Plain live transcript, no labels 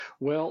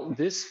Well,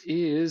 this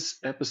is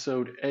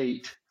episode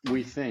 8,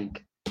 we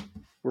think.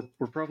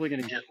 We're probably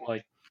going to get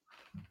like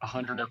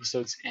 100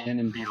 episodes in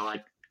and be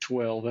like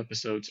 12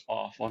 episodes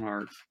off on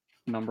our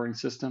numbering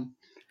system,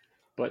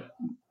 but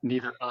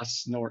neither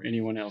us nor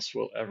anyone else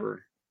will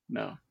ever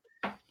know.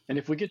 And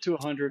if we get to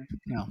 100,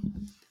 No.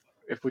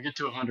 if we get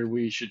to 100,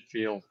 we should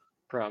feel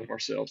proud of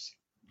ourselves,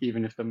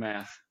 even if the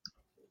math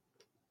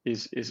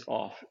is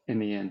off in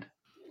the end.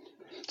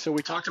 So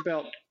we talked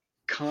about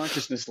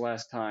consciousness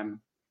last time.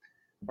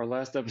 Our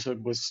last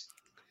episode was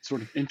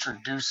sort of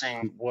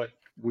introducing what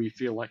we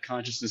feel like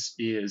consciousness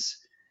is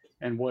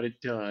and what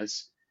it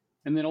does.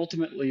 And then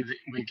ultimately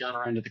we got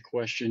around to the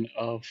question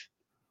of,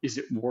 is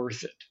it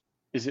worth it?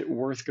 Is it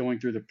worth going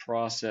through the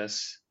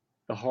process,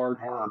 the hard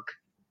work,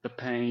 the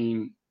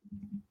pain,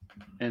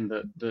 and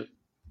the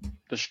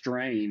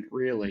strain,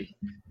 really,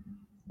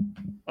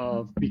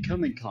 of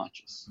becoming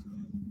conscious?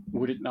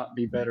 Would it not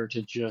be better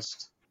to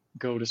just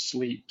go to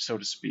sleep, so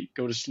to speak,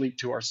 go to sleep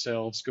to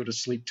ourselves, go to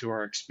sleep to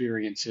our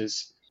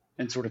experiences,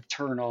 and sort of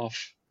turn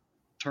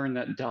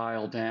that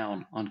dial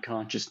down on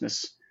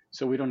consciousness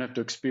so we don't have to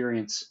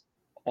experience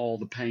all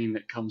the pain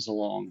that comes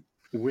along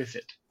with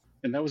it?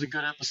 And that was a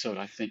good episode,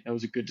 I think. That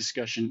was a good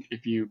discussion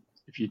if you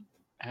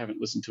haven't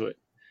listened to it.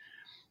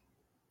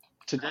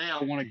 Today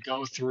I want to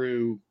go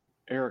through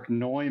Erich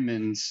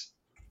Neumann's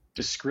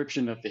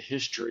description of the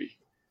history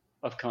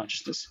of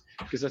consciousness,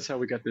 because that's how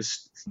we got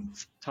this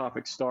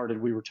topic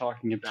started. We were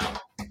talking about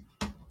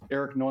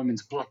Erich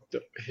Neumann's book, The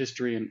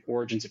History and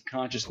Origins of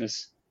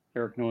Consciousness.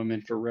 Erich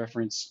Neumann, for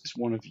reference, is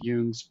one of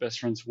Jung's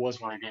best friends,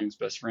 was one of Jung's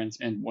best friends,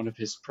 and one of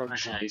his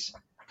proteges,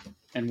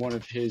 and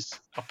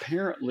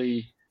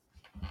apparently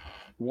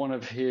one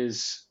of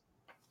his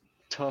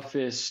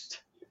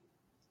toughest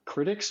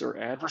critics or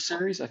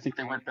adversaries. I think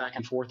they went back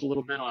and forth a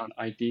little bit on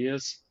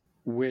ideas,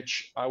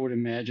 which I would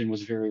imagine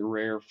was very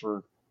rare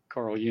for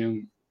Carl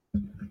Jung.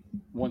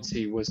 Once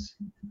he was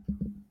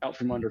out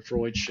from under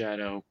Freud's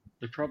shadow,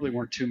 there probably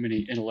weren't too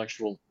many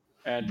intellectual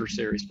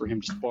adversaries for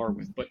him to spar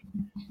with, but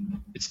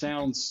it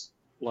sounds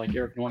like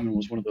Erich Neumann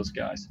was one of those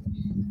guys.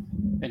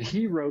 And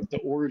he wrote The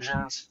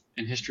Origins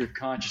and History of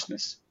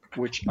Consciousness,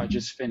 which I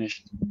just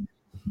finished.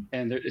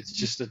 And it's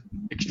just an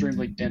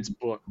extremely dense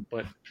book,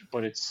 but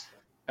it's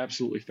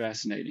absolutely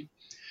fascinating.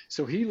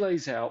 So he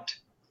lays out,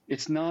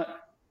 it's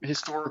not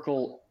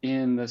historical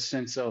in the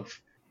sense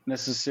of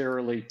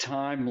necessarily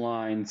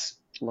timelines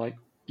like,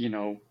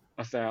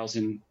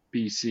 1000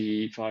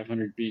 BC,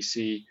 500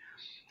 BC,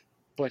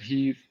 but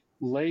he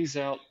lays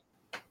out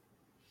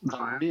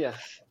the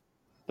myth,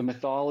 the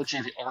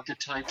mythology, the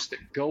archetypes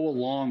that go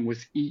along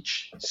with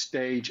each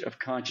stage of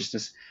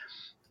consciousness,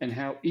 and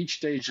how each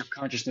stage of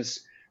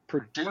consciousness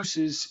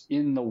produces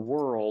in the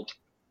world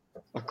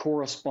a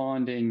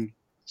corresponding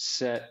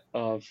set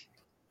of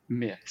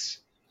myths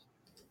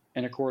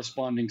and a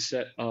corresponding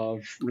set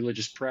of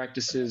religious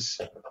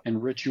practices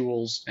and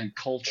rituals and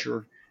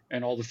culture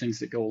and all the things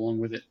that go along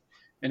with it.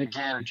 And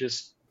again,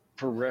 just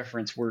for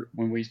reference,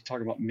 when we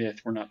talk about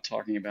myth, we're not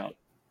talking about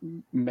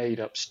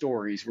made up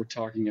stories. We're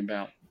talking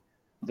about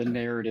the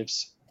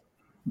narratives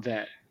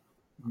that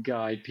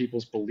guide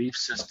people's belief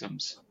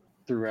systems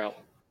throughout,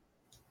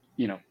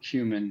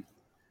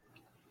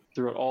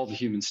 throughout all the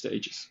human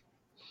stages.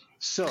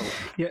 So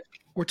yeah,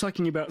 we're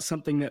talking about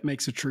something that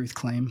makes a truth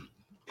claim.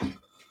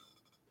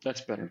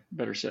 That's better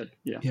said.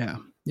 Yeah.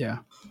 Yeah.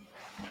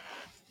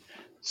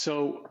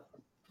 So,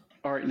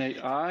 all right,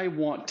 Nate,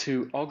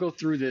 I'll go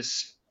through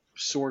this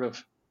sort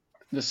of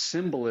the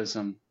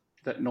symbolism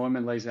that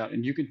Neumann lays out,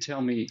 and you can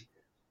tell me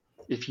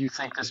if you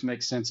think this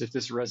makes sense, if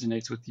this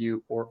resonates with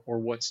you, or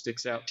what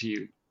sticks out to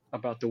you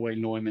about the way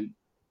Neumann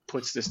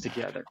puts this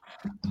together.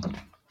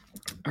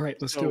 All right,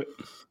 let's do it.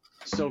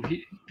 So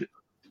he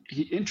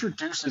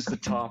introduces the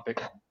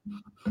topic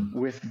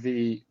with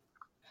the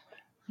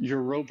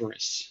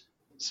Ouroboros.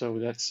 So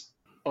that's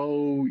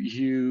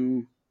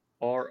Ourobros,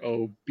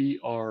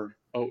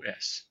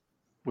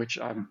 which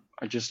I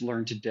just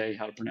learned today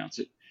how to pronounce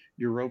it.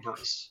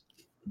 Ouroboros.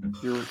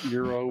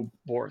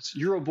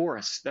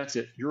 Ouroboros. That's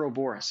it.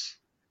 Ouroboros.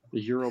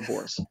 The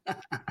Ouroboros.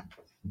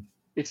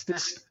 It's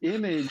this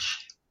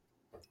image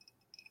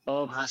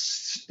of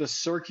the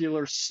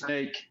circular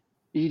snake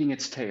eating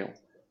its tail.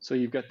 So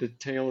you've got the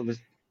tail of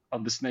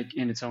the snake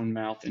in its own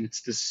mouth, and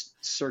it's this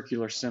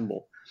circular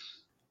symbol.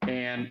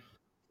 And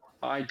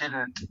I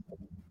didn't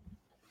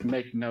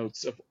make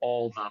notes of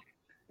all the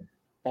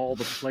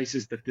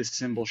places that this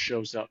symbol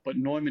shows up, but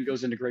Neumann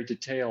goes into great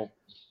detail.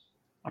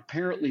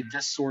 Apparently,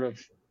 this sort of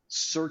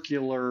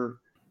circular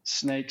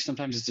snake,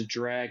 sometimes it's a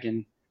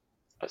dragon,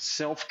 this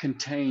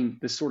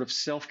sort of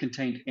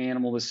self-contained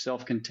animal, this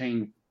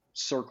self-contained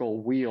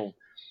circle wheel,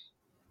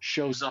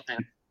 shows up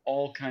in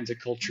all kinds of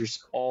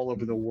cultures all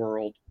over the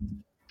world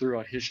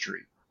throughout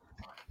history.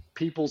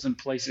 Peoples and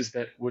places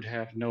that would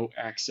have no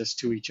access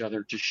to each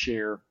other to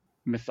share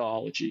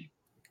mythology,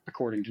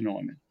 according to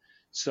Neumann.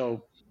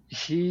 So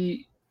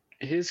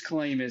his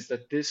claim is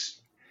that this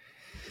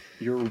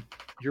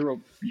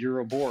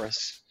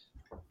Ouroboros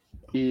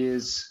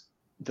is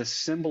the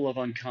symbol of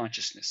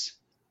unconsciousness.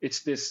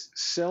 it's this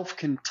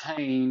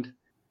self-contained,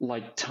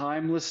 like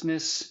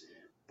timelessness,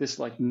 this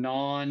like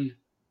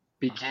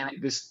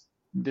non-beginning, this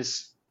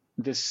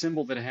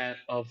symbol that had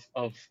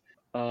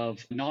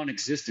of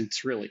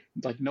non-existence, really,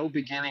 like no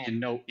beginning and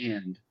no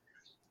end.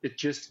 It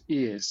just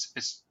is.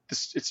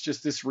 It's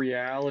just this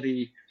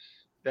reality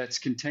that's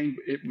contained.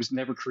 It was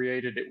never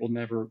created. It will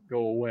never go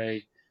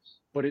away.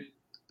 But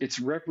it's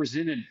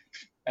represented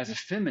as a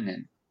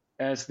feminine,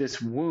 as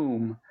this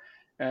womb,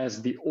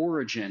 as the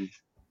origin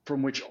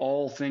from which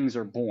all things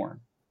are born.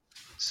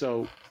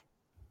 So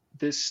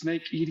this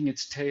snake eating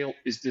its tail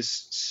is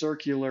this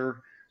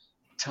circular,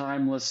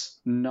 timeless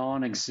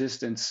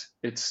non-existence.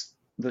 It's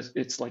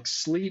like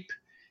sleep.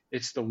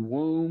 It's the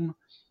womb.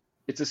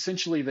 It's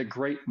essentially the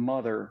great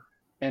mother.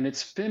 And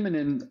it's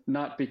feminine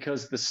not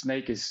because the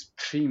snake is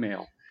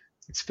female.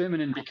 It's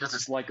feminine because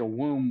it's like a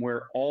womb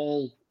where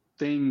all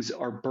things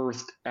are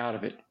birthed out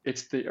of it.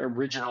 It's the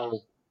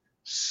original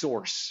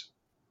source.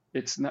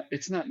 It's not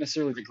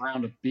necessarily the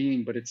ground of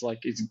being, but it's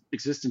like its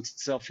existence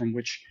itself from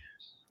which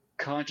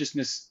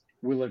consciousness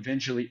will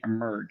eventually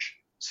emerge.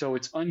 So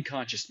it's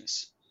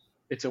unconsciousness.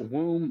 It's a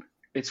womb.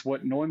 It's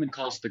what Neumann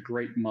calls the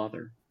great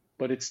mother.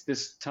 But it's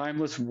this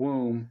timeless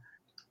womb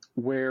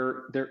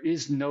where there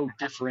is no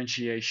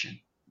differentiation.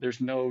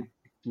 There's no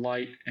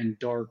light and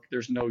dark.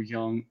 There's no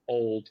young,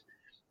 old.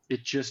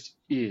 It just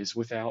is,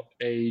 without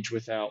age,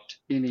 without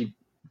any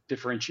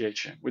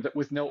differentiation,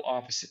 with no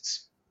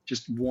opposites,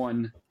 just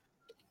one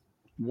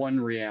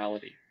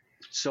reality.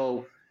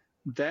 So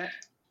that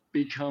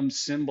becomes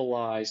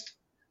symbolized.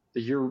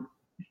 The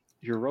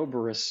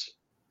Ouroboros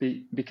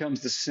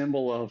becomes the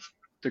symbol of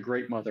the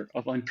Great Mother,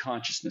 of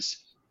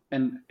unconsciousness,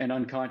 and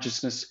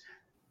unconsciousness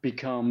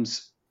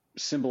becomes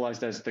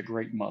symbolized as the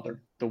Great Mother,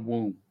 the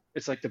womb.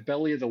 It's like the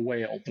belly of the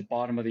whale, the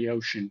bottom of the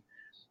ocean.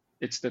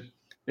 It's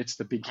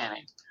the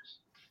beginning.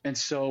 And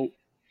so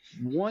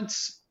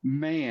once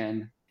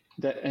man,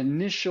 that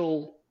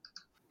initial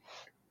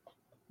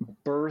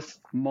birth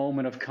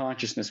moment of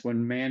consciousness,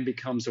 when man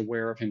becomes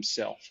aware of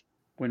himself,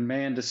 when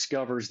man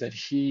discovers that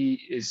he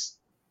is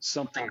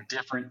something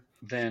different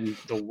than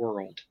the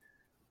world,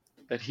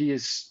 that he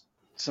is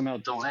somehow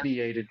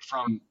delineated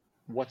from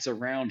what's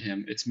around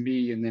him. It's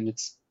me and then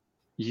it's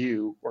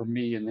you, or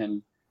me and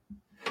then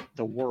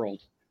the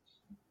world.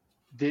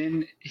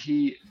 Then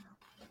he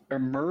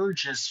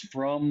emerges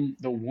from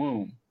the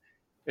womb.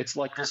 It's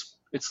like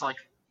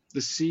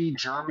the seed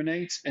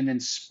germinates and then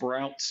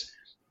sprouts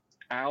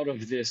out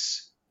of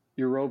this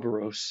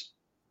Ouroboros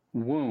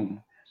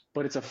womb.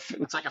 But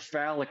it's like a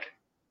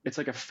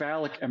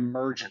phallic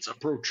emergence, a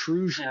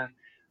protrusion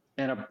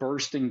and a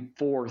bursting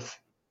forth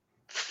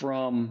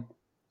from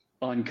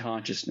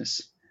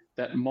unconsciousness.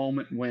 That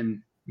moment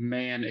when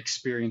man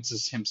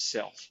experiences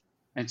himself.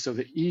 And so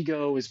the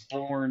ego is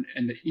born,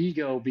 and the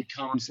ego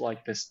becomes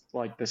like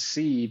the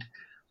seed,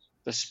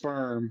 the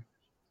sperm,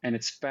 and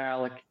it's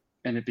phallic,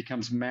 and it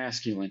becomes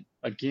masculine.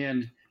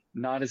 Again,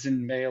 not as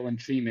in male and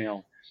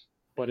female,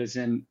 but as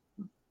in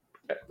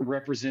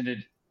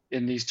represented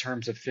in these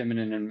terms of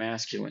feminine and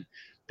masculine.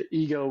 The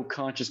ego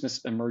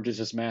consciousness emerges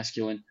as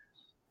masculine,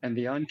 and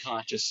the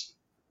unconscious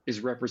is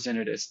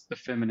represented as the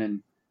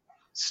feminine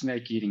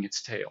snake eating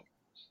its tail.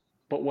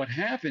 But what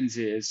happens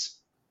is,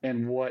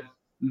 and what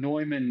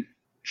Neumann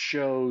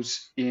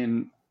shows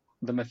in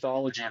the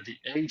mythology of the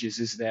ages,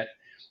 is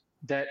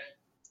that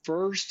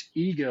first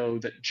ego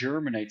that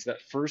germinates,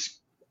 that first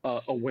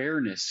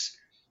awareness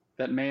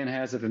that man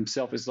has of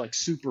himself, is like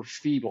super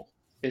feeble.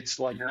 It's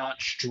like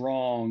not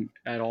strong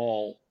at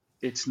all.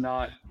 It's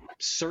not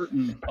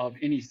certain of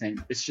anything.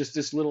 It's just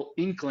this little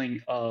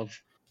inkling of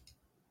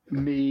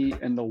me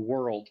and the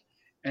world.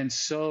 And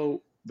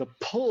so the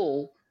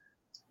pull,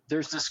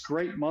 there's this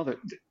great mother.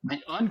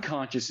 The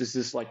unconscious is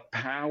this like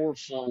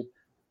powerful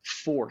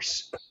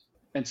force.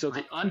 And so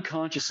the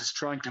unconscious is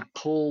trying to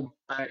pull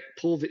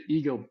the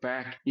ego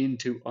back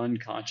into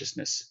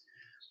unconsciousness,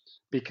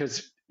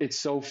 because it's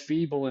so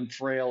feeble and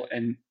frail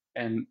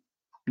and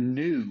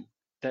new,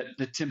 that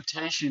the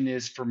temptation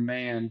is for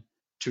man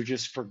to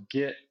just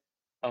forget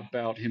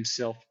about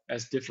himself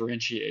as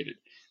differentiated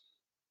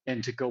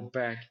and to go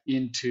back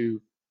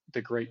into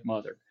the great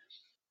mother.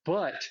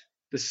 But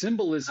the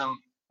symbolism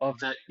of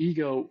that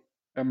ego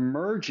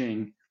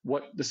emerging,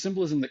 what the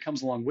symbolism that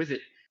comes along with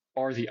it,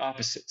 are the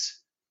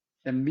opposites.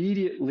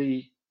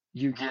 Immediately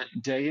you get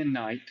day and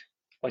night,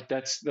 like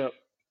that's the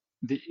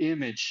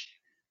image.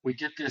 We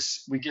get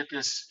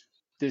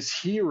this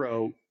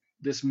hero,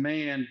 this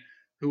man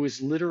who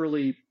is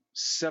literally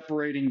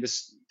separating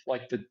this,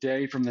 like the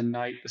day from the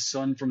night, the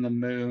sun from the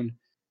moon.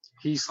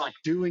 He's like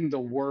doing the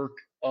work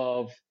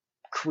of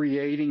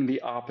creating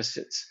the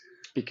opposites,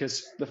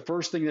 because the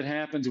first thing that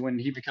happens when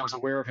he becomes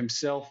aware of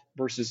himself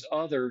versus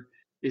other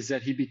is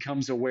that he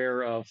becomes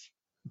aware of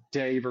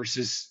day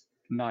versus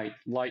night,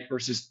 light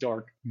versus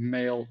dark,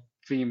 male,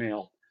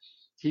 female.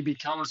 He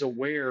becomes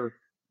aware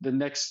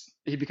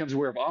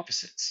of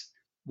opposites.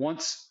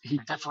 Once he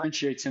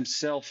differentiates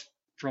himself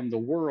from the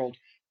world,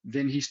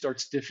 then he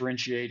starts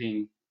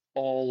differentiating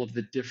all of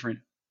the different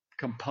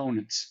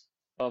components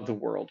of the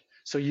world.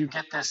 So you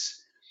get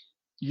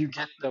you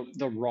get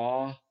the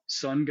Ra,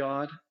 sun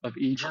god of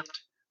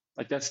Egypt.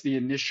 Like that's the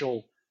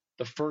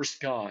first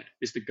god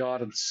is the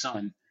god of the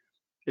sun.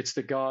 It's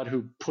the god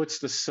who puts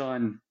the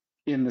sun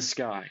in the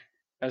sky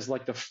as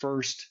like the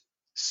first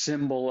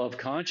symbol of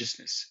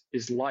consciousness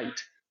is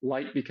light.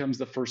 Light becomes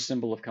the first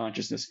symbol of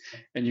consciousness.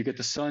 And you get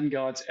the sun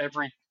gods.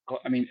 Every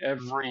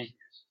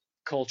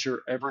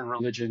culture, every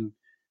religion,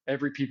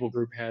 every people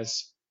group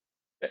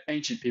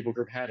ancient people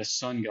group had a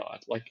sun god,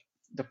 like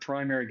the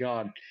primary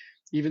god.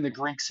 Even the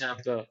Greeks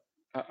have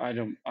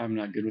I'm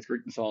not good with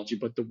Greek mythology,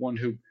 but the one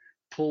who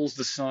pulls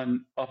the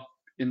sun up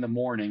in the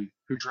morning,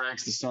 who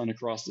drags the sun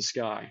across the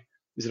sky.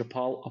 Is it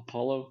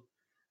Apollo?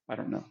 I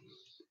don't know.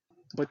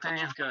 But then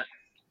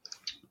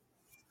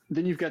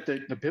you've got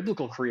the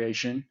biblical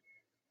creation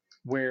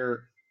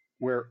where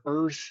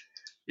earth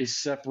is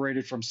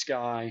separated from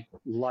sky,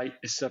 light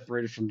is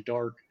separated from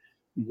dark,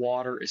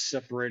 water is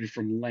separated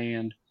from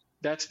land.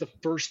 That's the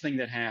first thing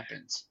that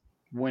happens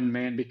when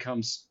man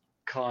becomes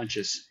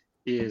conscious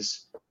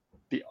is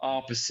the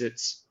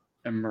opposites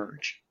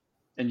emerge.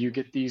 And you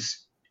get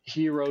these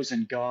heroes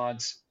and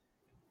gods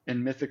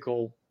and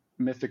mythical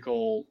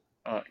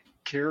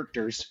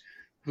characters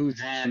who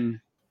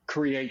then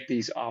create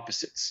these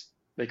opposites.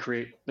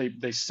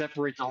 They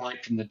separate the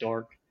light from the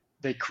dark.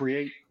 They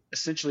create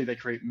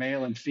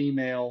male and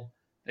female.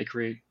 They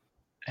create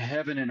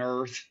heaven and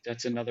earth.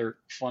 That's another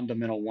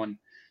fundamental one.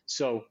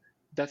 So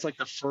that's like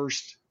the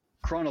first,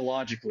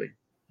 chronologically.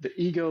 The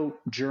ego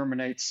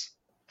germinates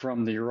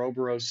from the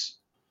Ouroboros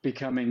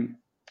becoming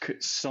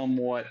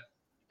somewhat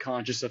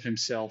conscious of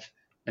himself,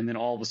 and then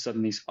all of a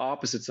sudden these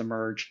opposites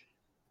emerge,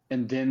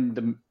 and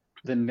then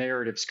the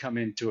narratives come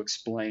in to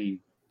explain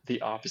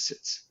the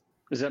opposites.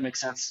 Does that make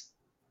sense?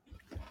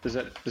 Does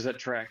that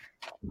track?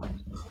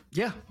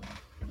 Yeah.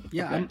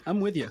 Okay. I'm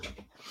with you.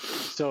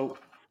 So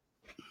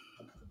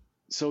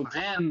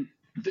then,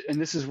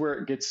 and this is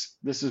where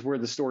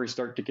the stories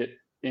start to get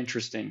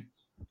interesting,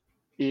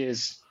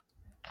 is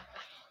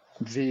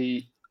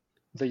the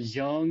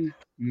young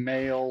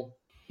male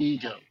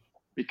ego,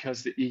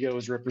 because the ego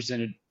is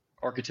represented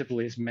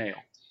archetypally as male.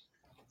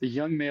 The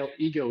young male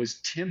ego is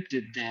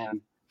tempted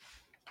then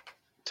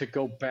to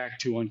go back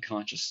to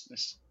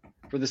unconsciousness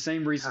for the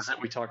same reasons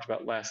that we talked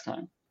about last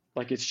time.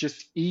 Like it's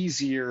just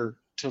easier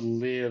to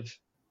live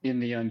in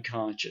the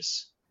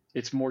unconscious.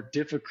 It's more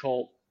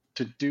difficult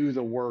to do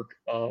the work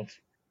of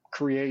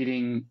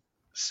creating,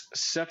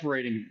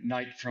 separating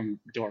night from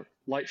dark,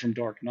 light from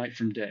dark, night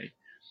from day.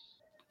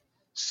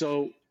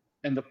 So,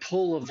 and the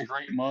pull of the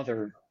Great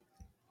Mother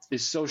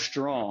is so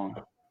strong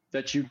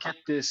that you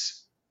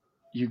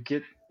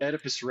get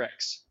Oedipus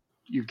Rex.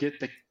 You get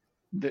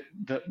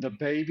the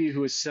baby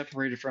who is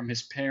separated from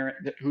his parent,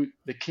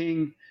 the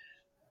king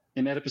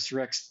in Oedipus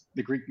Rex,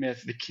 the Greek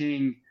myth, the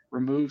king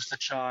removes the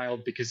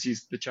child because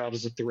the child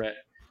is a threat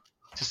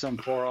to some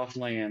far off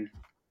land.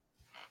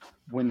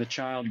 When the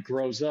child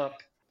grows up,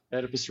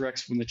 Oedipus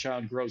Rex, when the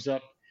child grows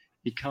up,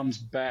 he comes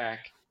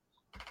back,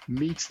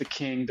 meets the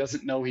king,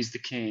 doesn't know he's the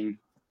king,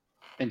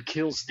 and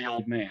kills the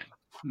old man,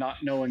 not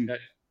knowing that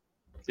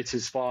it's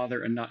his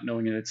father and not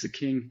knowing that it's the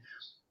king.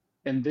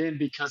 And then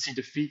because he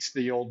defeats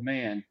the old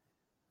man,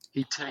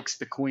 he takes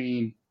the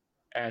queen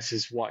as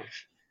his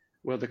wife.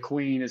 Well, the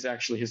queen is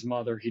actually his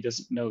mother. He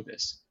doesn't know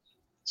this.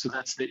 So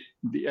that's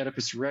the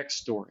Oedipus Rex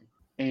story.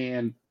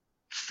 And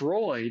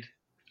Freud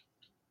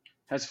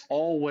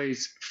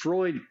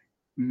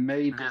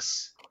made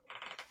this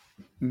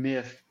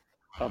myth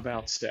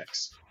about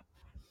sex,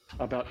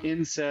 about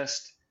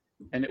incest,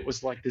 and it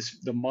was like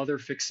the mother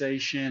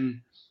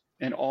fixation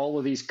and all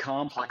of these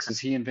complexes.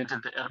 He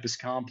invented the Oedipus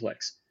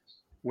complex,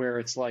 where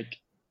it's like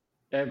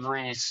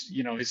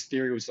his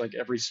theory was like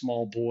every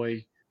small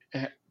boy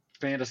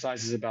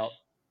fantasizes about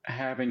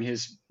having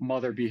his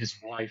mother be his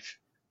wife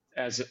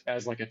as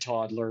like a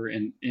toddler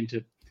and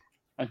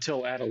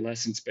until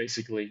adolescence,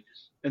 basically.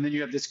 And then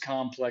you have this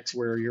complex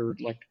where you're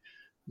like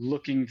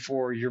looking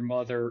for your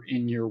mother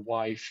in your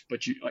wife,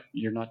 but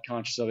you're not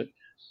conscious of it.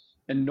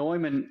 And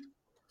Neumann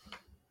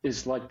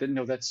is like,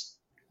 no, that's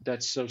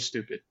so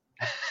stupid.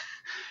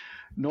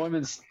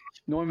 Neumann's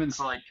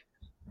like,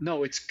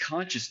 no, it's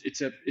conscious.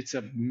 It's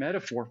a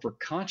metaphor for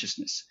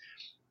consciousness.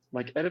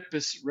 Like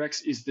Oedipus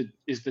Rex is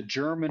the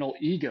germinal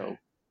ego,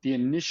 the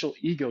initial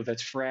ego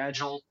that's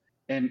fragile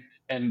and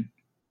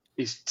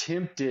is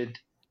tempted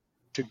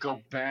to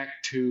go back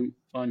to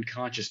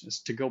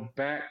unconsciousness, to go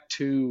back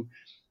to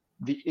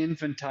the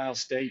infantile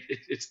state.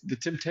 The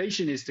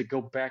temptation is to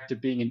go back to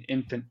being an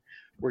infant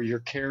where you're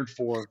cared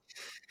for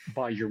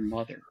by your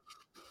mother.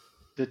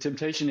 The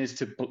temptation is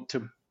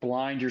to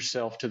blind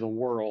yourself to the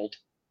world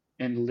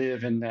and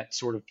live in that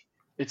sort of,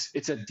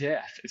 it's a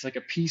death. It's like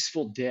a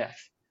peaceful death.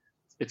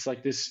 It's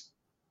like this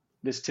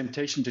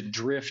temptation to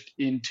drift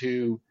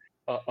into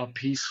a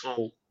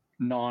peaceful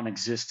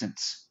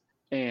non-existence.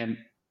 And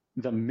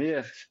the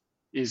myth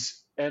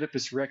is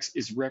Oedipus Rex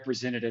is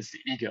represented as the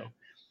ego.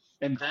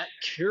 And that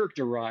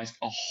characterized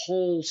a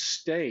whole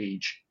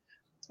stage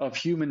of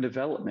human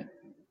development.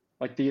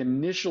 Like the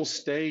initial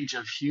stage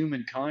of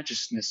human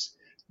consciousness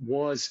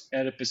was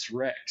Oedipus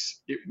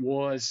Rex. It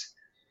was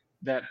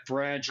that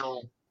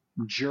fragile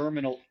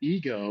germinal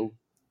ego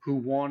who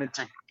wanted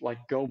to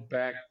go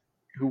back,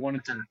 who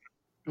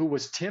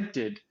was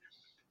tempted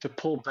to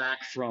pull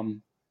back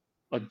from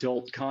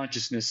adult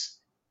consciousness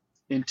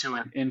into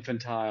an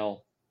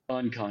infantile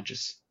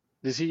unconscious.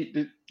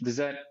 You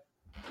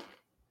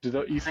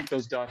think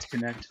those dots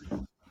connect?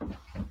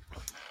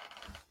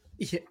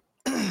 Yeah.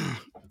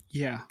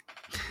 Yeah.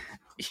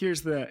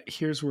 Here's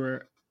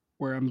where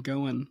I'm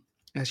going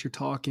as you're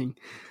talking.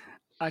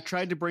 I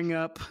tried to bring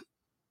up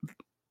the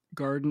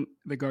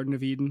Garden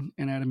of Eden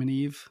and Adam and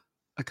Eve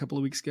a couple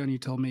of weeks ago, and you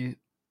told me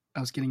I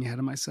was getting ahead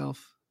of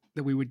myself,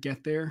 that we would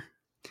get there.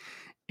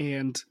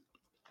 And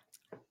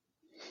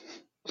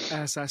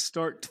as I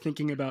start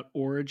thinking about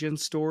origin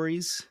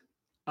stories,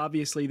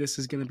 obviously this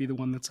is going to be the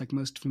one that's like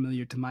most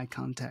familiar to my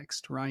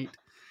context, right?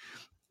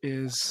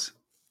 Is,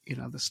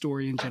 the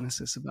story in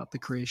Genesis about the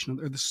creation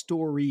or the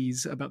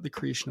stories about the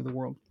creation of the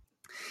world.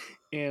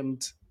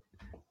 And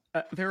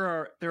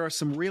there are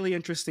some really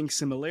interesting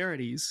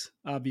similarities,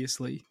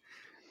 obviously.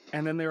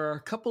 And then there are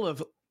a couple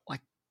of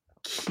like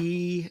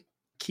key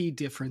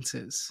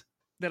differences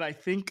that I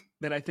think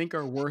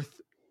are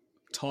worth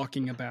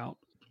talking about.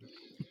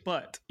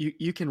 But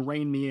you can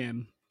rein me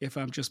in if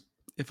I'm just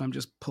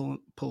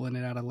pulling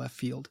it out of left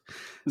field.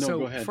 No, so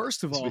go ahead.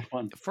 First of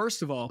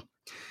all,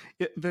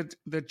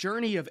 the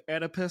journey of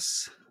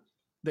Oedipus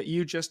that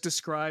you just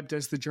described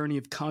as the journey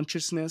of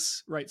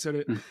consciousness, right?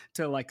 So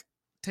to like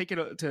take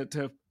it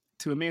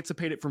to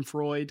emancipate it from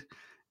Freud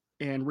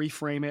and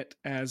reframe it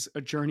as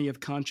a journey of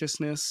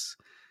consciousness,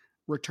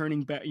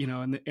 returning back,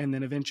 and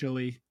then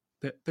eventually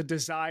the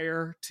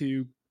desire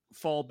to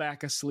fall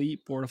back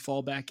asleep or to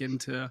fall back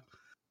into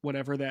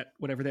whatever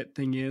that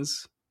thing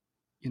is,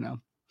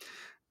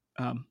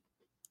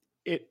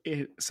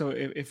 So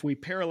if we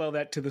parallel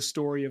that to the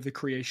story of the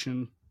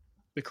creation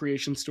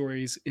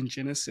stories in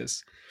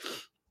Genesis,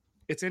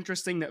 it's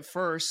interesting that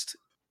first,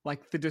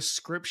 like the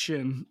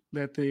description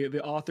that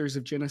the authors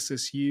of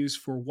Genesis use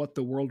for what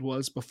the world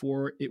was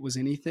before it was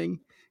anything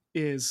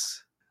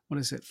is, what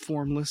is it?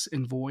 Formless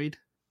and void.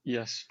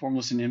 Yes.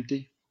 Formless and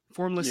empty.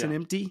 Formless and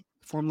empty,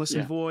 formless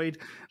and void.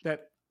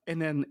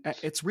 And then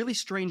it's really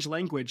strange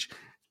language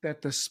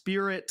that the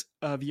Spirit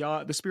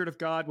of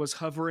God was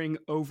hovering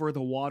over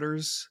the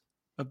waters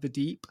of the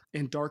deep,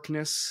 and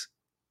darkness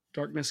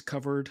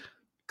covered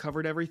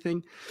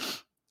everything.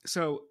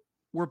 So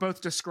we're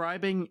both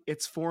describing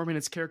its form and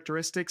its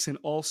characteristics, and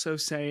also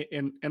saying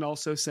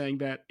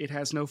that it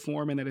has no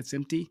form and that it's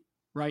empty,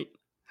 right?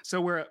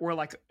 So we're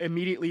like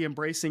immediately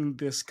embracing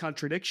this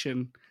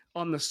contradiction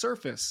on the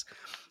surface,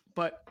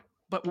 but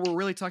what we're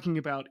really talking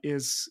about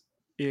is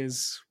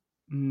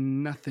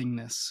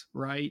nothingness,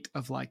 right?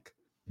 Of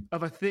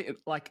a thing,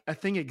 like a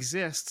thing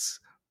exists,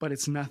 but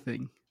it's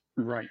nothing,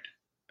 right?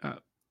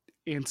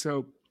 And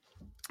so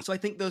I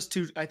think those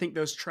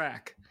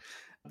track.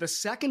 The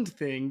second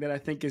thing that I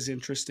think is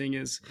interesting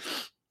is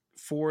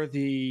for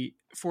the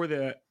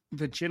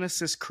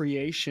Genesis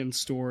creation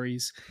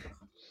stories,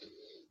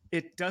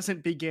 it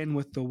doesn't begin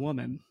with the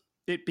woman.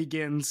 It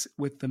begins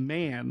with the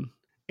man,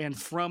 and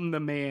from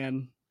the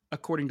man,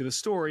 according to the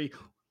story,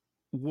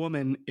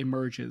 woman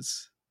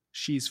emerges.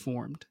 She's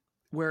formed.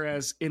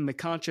 Whereas in the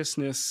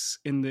consciousness,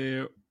 in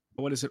the,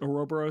 what is it,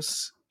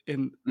 Ouroboros,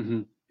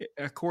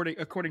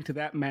 according to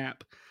that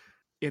map,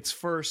 it's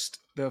first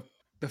the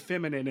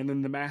feminine, and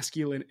then the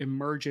masculine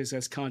emerges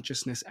as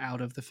consciousness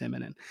out of the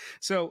feminine.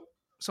 So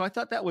I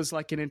thought that was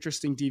like an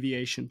interesting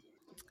deviation.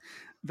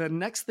 The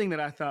next thing that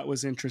I thought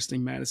was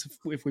interesting, Matt, is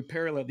if we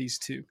parallel these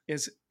two,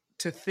 is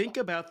to think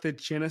about the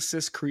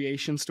Genesis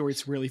creation story.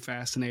 It's really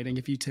fascinating.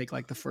 If you take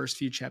like the first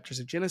few chapters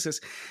of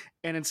Genesis,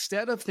 and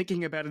instead of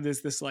thinking about it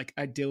as this like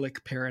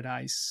idyllic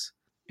paradise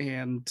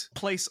and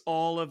place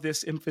all of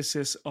this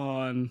emphasis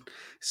on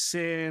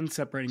sin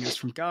separating us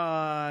from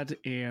God,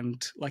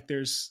 and like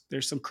there's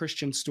some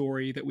Christian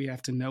story that we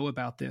have to know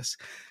about this.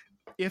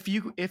 If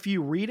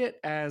you read it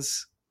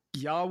as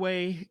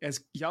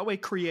Yahweh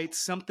creates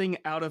something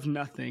out of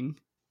nothing,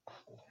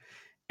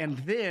 and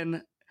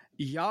then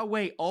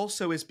Yahweh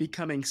also is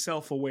becoming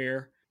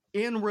self-aware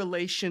in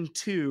relation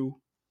to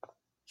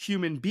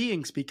human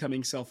beings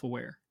becoming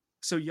self-aware.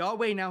 So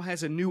Yahweh now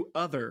has a new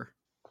other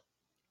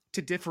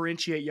to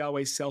differentiate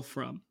Yahweh's self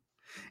from.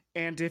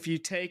 And if you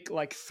take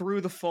like through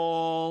the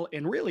fall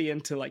and really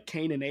into like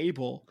Cain and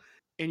Abel,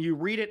 and you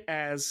read it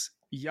as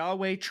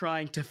Yahweh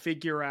trying to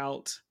figure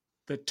out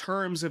the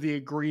terms of the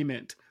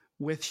agreement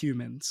with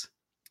humans,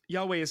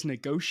 Yahweh is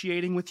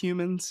negotiating with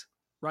humans,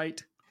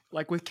 right?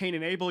 Like with Cain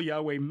and Abel,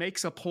 Yahweh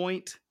makes a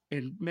point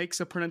and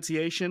makes a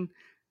pronunciation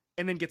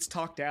and then gets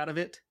talked out of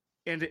it.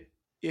 And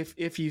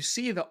if you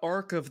see the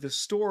arc of the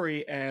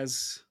story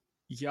as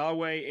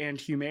Yahweh and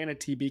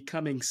humanity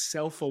becoming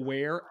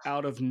self-aware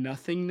out of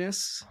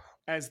nothingness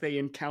as they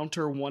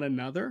encounter one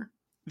another,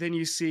 then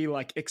you see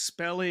like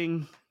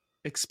expelling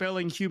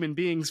human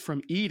beings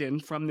from Eden,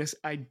 from this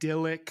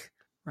idyllic,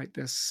 right?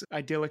 This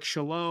idyllic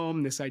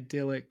shalom, this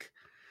idyllic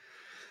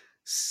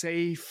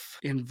safe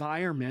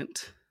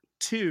environment,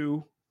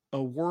 to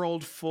a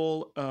world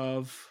full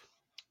of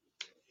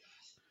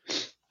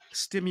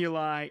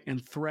stimuli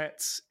and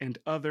threats and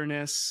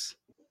otherness,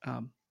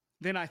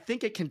 then I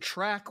think it can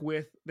track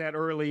with that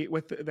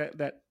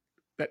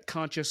that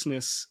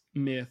consciousness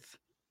myth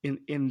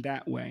in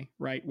that way,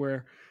 right?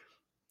 Where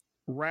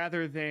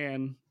rather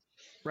than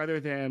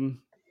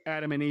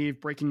Adam and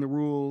Eve breaking the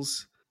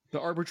rules, the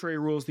arbitrary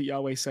rules that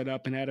Yahweh set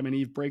up, and Adam and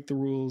Eve break the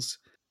rules,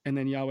 and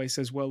then Yahweh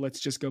says, well, let's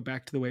just go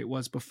back to the way it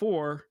was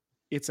before.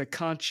 It's a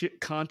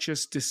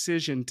conscious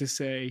decision to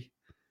say,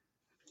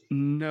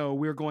 no,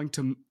 we're going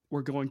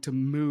to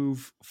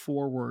move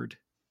forward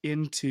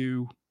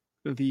into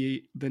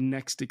the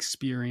next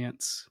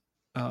experience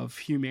of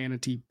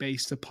humanity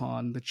based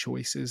upon the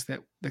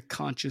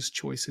conscious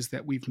choices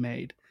that we've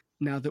made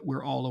now that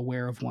we're all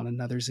aware of one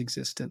another's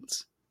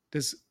existence.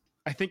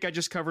 I think I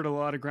just covered a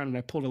lot of ground and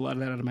I pulled a lot of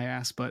that out of my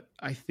ass, but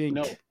I think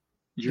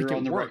you're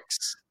on the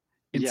works.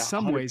 Right. In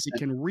some 100%. Ways, it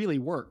can really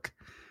work.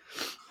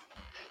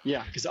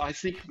 Yeah, because I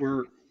think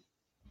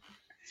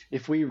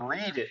if we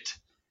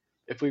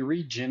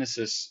read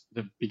Genesis,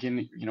 the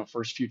beginning,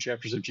 first few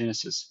chapters of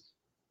Genesis,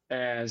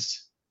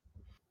 as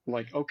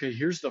like, okay,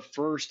 here's the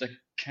first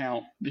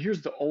account,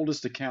 here's the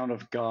oldest account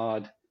of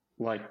God,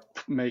 like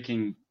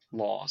making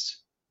laws.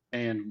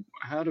 And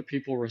how do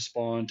people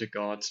respond to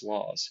God's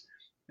laws?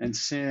 And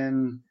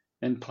sin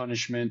and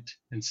punishment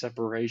and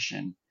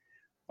separation.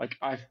 Like,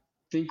 I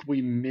think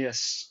we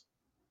miss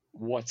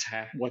what's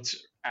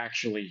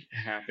actually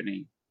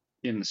happening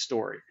in the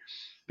story,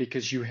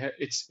 because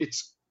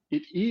it's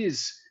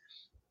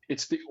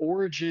the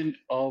origin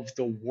of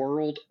the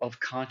world of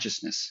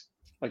consciousness.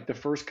 Like, the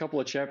first couple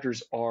of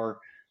chapters are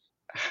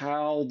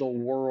how the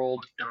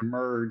world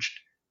emerged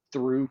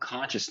through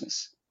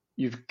consciousness.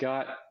 You've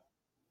got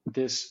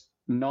this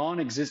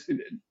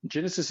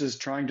Genesis is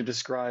trying to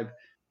describe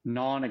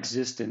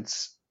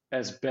non-existence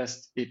as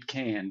best it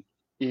can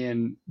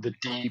in the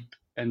deep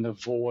and the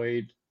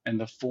void and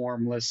the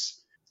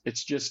formless.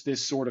 It's just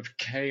this sort of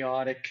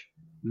chaotic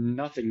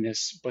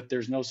nothingness, but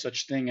there's no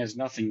such thing as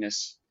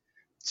nothingness.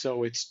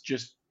 So it's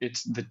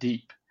the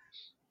deep,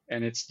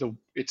 and it's the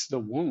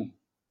womb.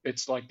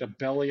 It's like the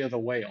belly of the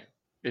whale.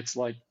 It's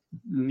like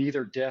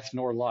neither death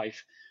nor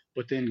life,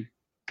 but then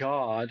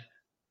God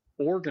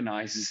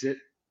organizes it,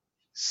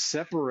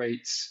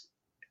 separates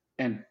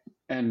and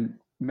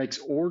makes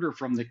order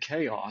from the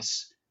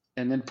chaos,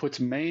 and then puts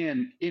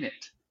man in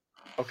it.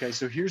 Okay,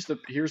 so here's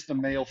the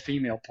male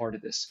female part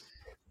of this.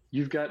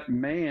 You've got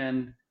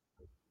man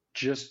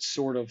just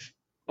sort of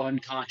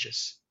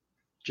unconscious,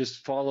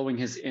 just following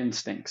his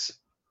instincts.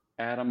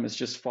 Adam is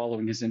just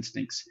following his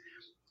instincts.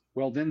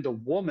 Well, then the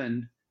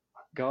woman,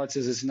 God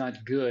says it's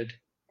not good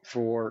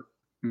for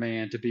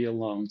man to be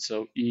alone.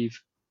 So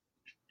Eve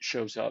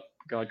shows up.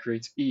 God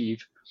creates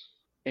Eve,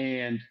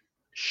 and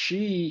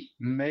she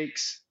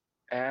makes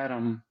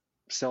Adam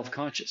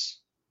self-conscious.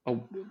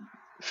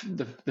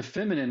 The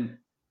feminine,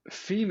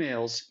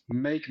 females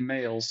make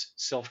males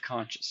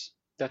self-conscious.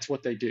 That's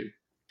what they do.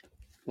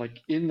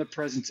 Like, in the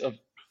presence of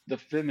the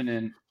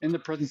feminine, in the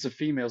presence of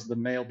females, the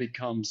male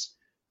becomes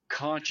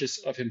conscious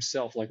of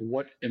himself. Like,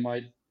 what am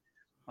I,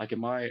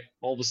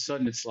 all of a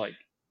sudden it's like,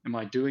 am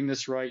I doing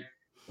this right?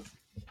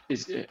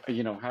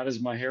 How does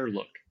my hair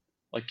look?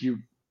 Like, you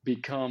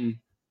become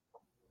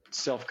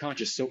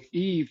self-conscious. So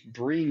Eve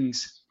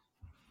brings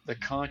the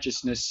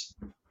consciousness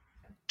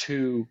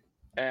to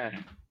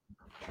Adam.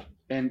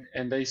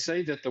 And they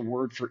say that the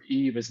word for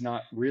Eve is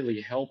not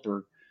really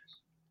helper,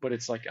 but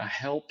it's like a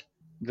help.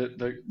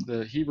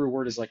 The Hebrew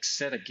word is like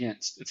set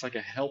against. It's like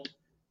a help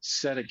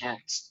set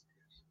against.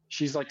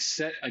 She's like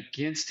set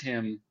against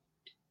him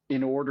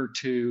in order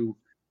to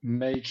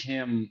make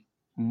him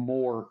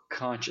more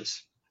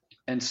conscious.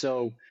 And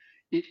so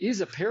it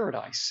is a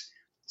paradise.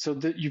 So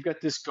that you've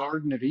got this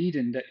Garden of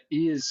Eden that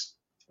is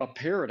a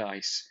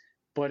paradise,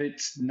 but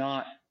it's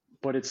not,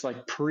 but it's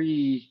like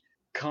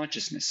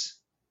pre-consciousness.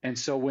 And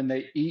so when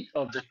they eat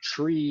of the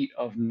tree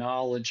of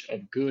knowledge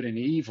of good and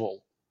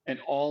evil, and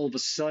all of a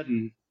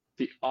sudden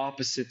the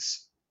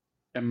opposites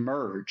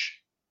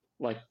emerge,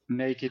 like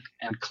naked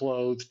and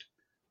clothed,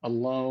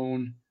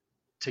 alone,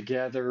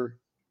 together,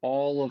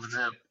 all of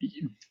the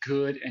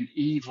good and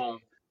evil,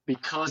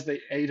 because they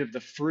ate of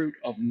the fruit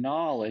of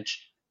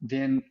knowledge,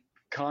 then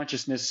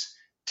consciousness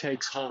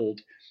takes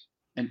hold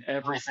and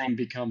everything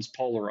becomes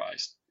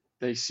polarized.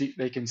 They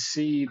can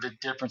see the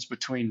difference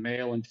between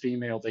male and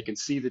female. They can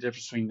see the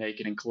difference between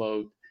naked and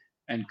clothed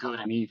and good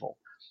and evil.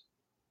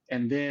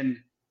 And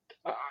then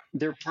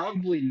they're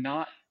probably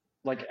not,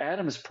 like,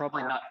 Adam is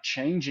probably not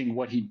changing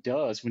what he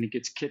does when he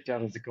gets kicked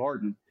out of the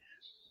garden.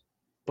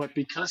 But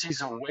because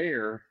he's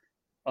aware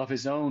of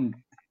his own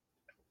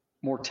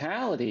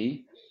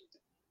mortality,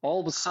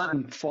 all of a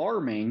sudden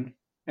farming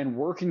and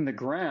working the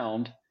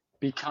ground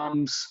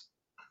becomes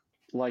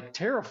like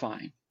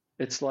terrifying.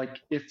 It's like,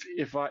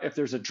 if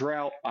there's a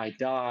drought, I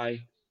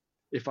die.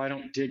 If I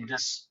don't dig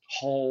this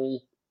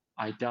hole,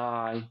 I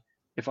die.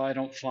 If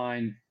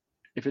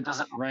it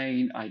doesn't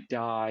rain, I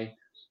die.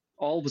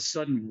 All of a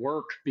sudden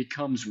work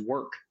becomes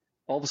work.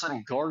 All of a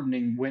sudden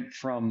gardening went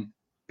from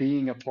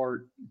being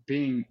apart,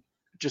 being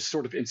just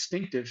sort of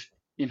instinctive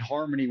in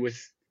harmony with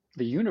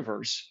the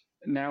universe.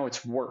 Now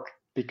it's work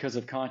because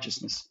of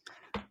consciousness.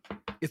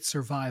 It's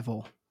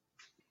survival,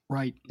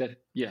 right? That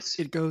yes.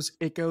 It goes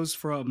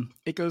from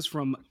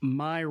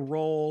my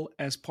role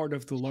as part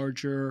of the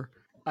larger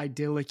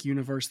idyllic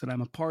universe that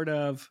I'm a part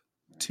of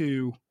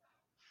to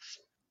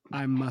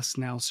I must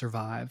now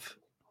survive.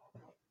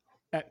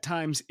 At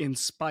times in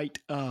spite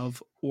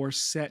of or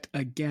set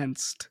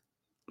against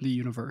the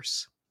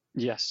universe.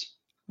 Yes.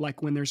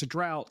 Like when there's a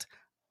drought,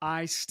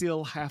 I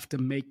still have to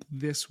make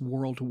this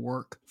world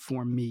work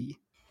for me.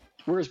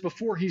 Whereas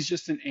before he's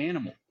just an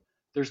animal.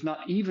 There's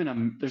not even a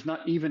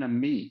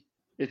me.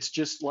 It's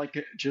just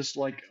like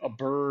a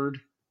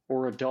bird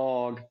or a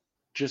dog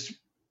just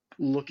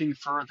looking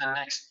for the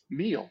next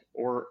meal,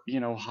 or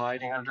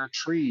hiding under a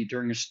tree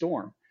during a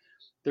storm.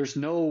 There's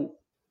no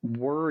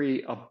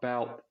worry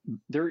about,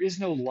 there is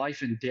no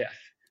life and death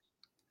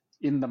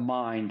in the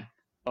mind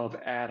of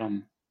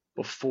Adam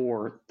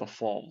before the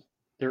fall.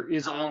 There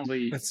is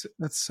only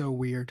That's so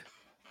weird.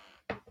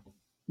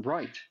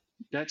 Right.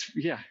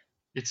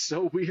 It's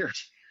so weird.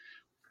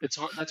 It's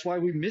hard. That's why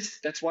we miss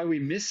it. That's why we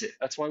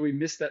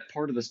miss that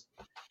part of this,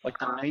 like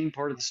the main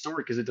part of the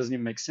story, because it doesn't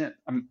even make sense.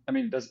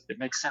 It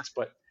makes sense,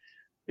 but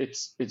it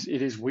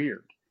is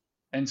weird.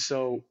 And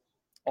so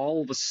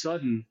all of a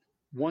sudden,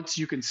 once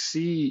you can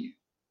see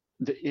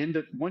the end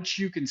of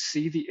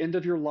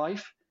your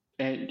life,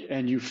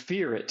 and you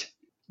fear it,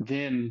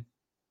 then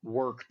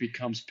work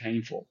becomes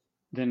painful.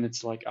 Then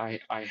it's like I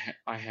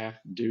have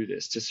to do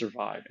this to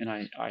survive, and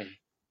I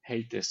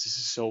hate this. This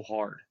is so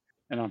hard,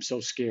 and I'm so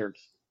scared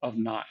of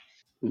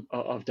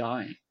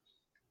dying.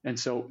 And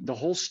so the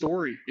whole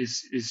story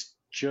is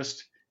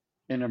just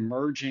an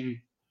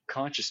emerging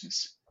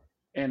consciousness.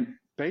 And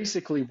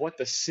basically what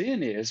the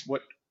sin is,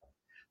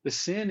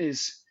 this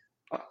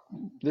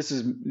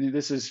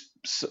is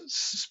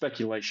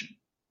speculation,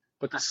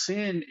 but the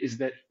sin is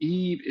that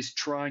Eve is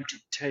tries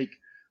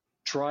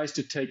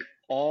to take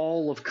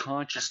all of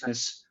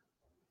consciousness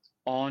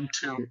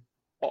to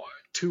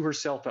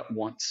herself at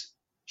once.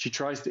 She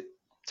tries to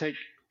take,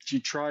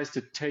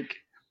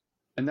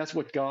 and that's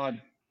what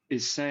God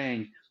is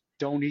saying.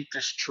 Don't eat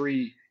this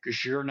tree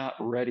because you're not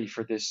ready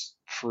for this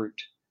fruit.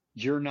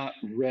 You're not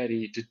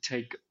ready to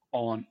take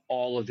on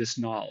all of this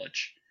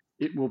knowledge.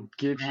 It will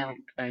give you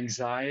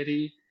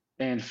anxiety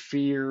and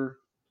fear,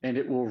 and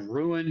it will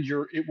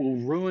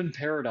ruin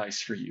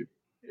paradise for you,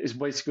 is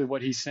basically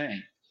what he's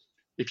saying.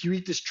 If you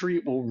eat this tree,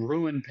 it will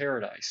ruin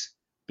paradise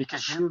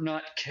because you're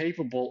not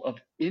capable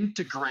of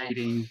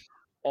integrating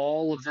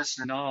all of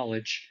this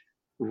knowledge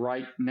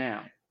right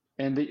now.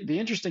 And the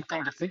interesting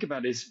thing to think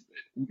about is,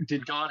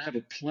 did God have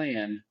a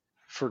plan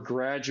for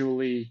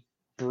gradually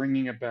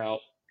bringing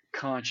about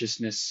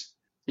consciousness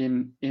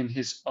in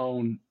his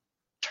own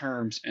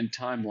terms and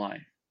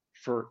timeline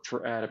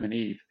for Adam and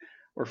Eve,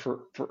 or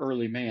for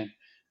early man?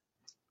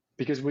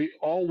 Because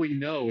all we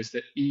know is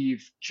that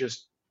Eve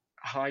just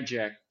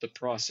hijacked the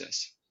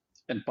process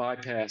and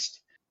bypassed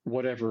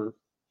whatever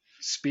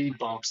speed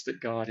bumps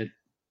that God had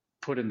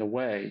put in the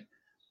way,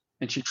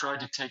 and she tried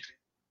to take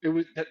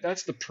it.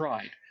 That's the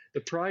pride.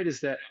 The pride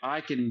is that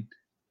I can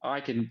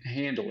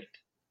handle it.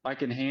 I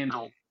can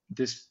handle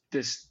the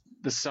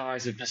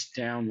size of this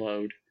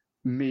download,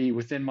 me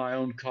within my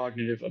own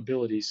cognitive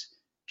abilities.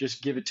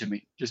 Just give it to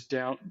me.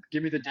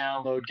 Give me the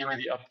download, give me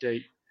the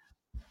update.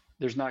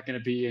 There's not going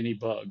to be any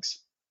bugs.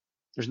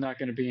 There's not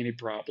going to be any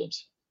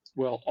problems.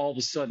 Well, all of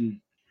a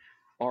sudden,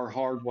 our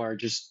hardwire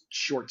just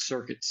short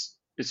circuits.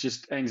 It's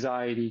just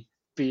anxiety,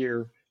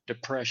 fear,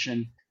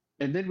 depression,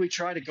 and then we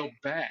try to go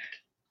back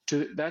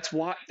to. That's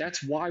why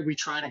we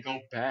try to go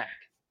back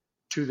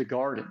to the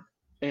garden.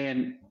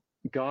 And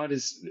God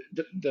is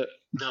the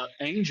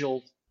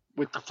angel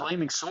with the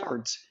flaming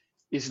swords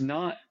is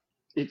not.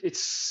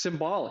 It's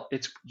symbolic.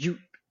 It's you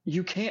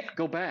can't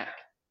go back.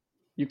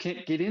 You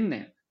can't get in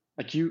there.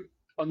 Like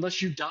unless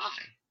you die.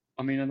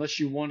 Unless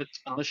you want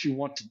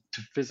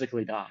to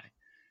physically die,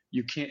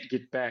 you can't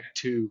get back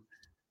to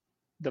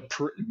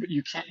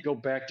you can't go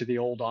back to the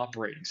old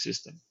operating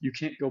system. You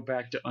can't go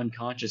back to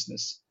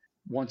unconsciousness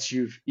once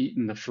you've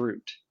eaten the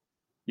fruit.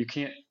 You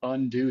can't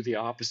undo the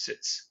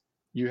opposites.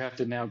 You have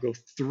to now go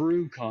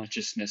through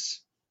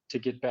consciousness to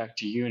get back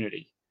to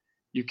unity.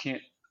 You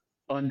can't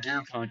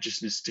undo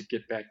consciousness to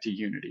get back to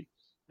unity.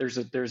 There's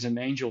an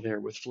angel there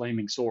with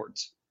flaming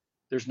swords.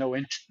 There's no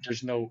way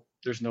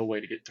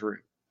to get through.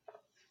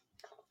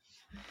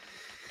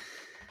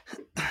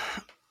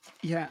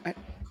 Yeah,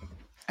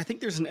 I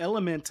think there's an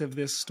element of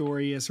this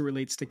story as it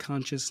relates to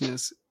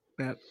consciousness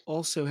that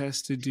also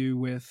has to do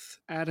with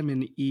Adam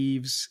and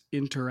Eve's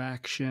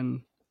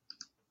interaction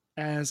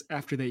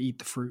after they eat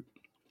the fruit.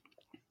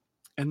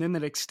 And then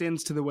that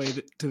extends to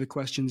the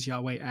questions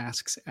Yahweh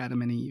asks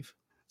Adam and Eve.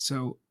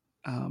 So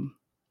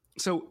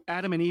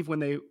Adam and Eve, when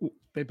they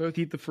both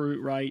eat the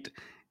fruit, right?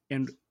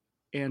 And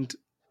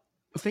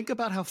think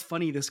about how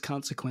funny this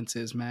consequence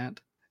is, Matt.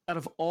 Out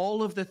of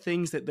all of the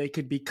things that they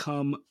could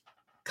become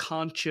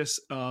conscious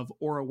of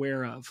or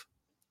aware of,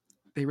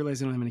 they realize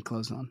they don't have any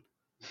clothes on.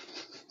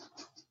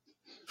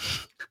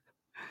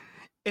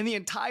 in the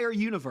entire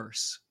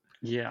universe.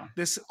 Yeah.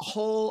 This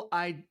whole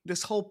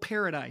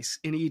paradise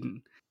in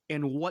Eden.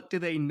 And what do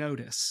they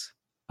notice?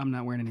 I'm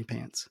not wearing any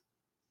pants.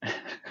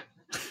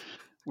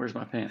 Where's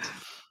my pants?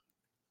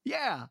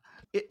 Yeah.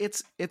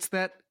 It's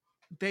that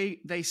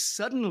they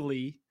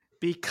suddenly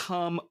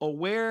become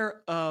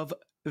aware of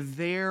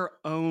their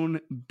own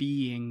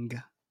being.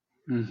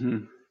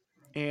 Mm-hmm.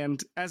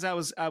 And as I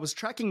was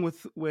tracking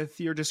with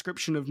your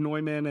description of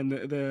Neumann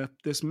and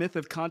this myth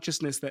of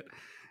consciousness that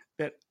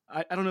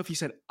I don't know if you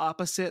said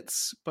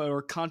opposites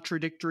or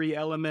contradictory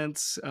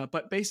elements,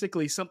 but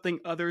basically something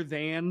other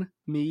than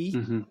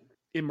me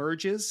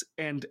emerges,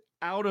 and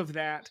out of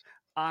that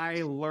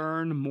I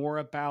learn more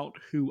about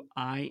who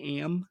I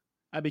am.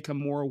 I become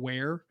more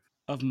aware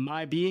of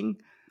my being.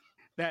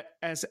 That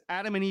as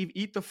Adam and Eve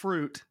eat the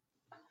fruit,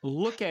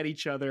 look at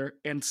each other,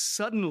 and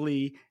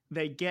suddenly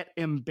they get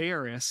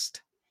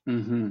embarrassed.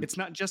 It's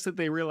not just that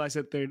they realize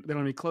that they don't have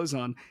any clothes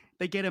on.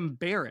 They get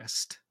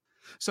embarrassed.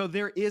 So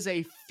there is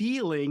a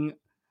feeling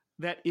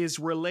that is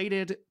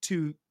related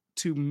to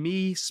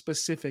me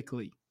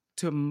specifically,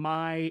 to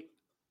my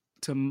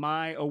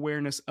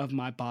awareness of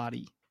my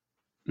body.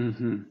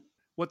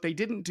 What they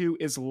didn't do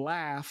is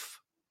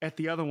laugh at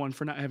the other one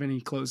for not having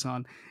any clothes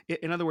on.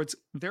 In other words,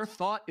 their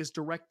thought is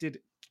directed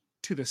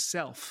to the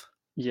self.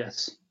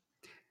 Yes.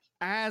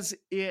 As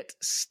it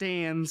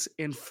stands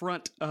in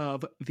front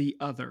of the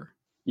other.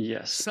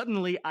 Yes.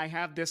 Suddenly I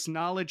have this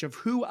knowledge of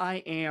who I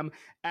am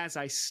as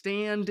I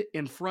stand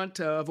in front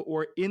of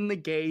or in the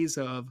gaze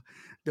of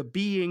the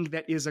being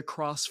that is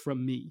across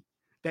from me,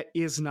 that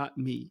is not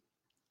me.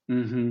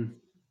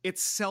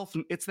 It's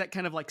that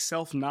kind of like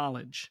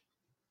self-knowledge,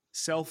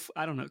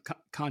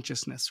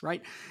 consciousness,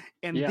 right?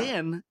 And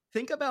then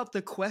think about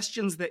the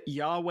questions that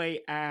Yahweh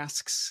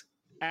asks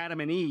Adam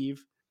and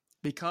Eve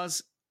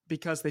because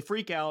they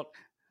freak out,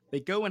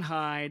 they go and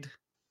hide,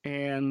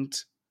 and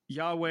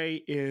Yahweh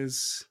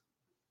is,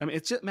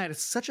 it's just, man,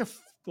 it's such a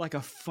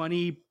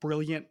funny,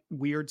 brilliant,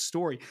 weird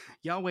story.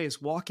 Yahweh is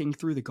walking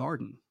through the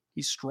garden.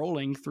 He's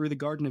strolling through the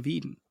Garden of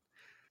Eden.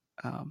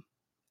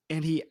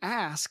 And he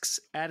asks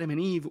Adam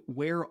and Eve,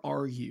 "Where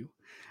are you?"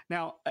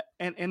 Now,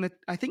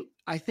 I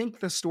think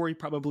the story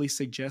probably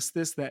suggests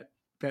this, that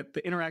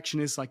the interaction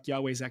is like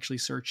Yahweh's actually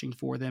searching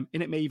for them.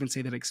 And it may even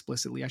say that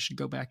explicitly. I should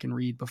go back and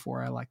read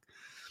before I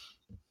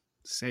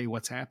say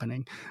what's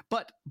happening.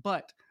 But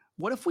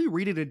what if we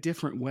read it a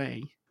different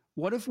way?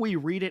 What if we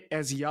read it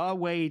as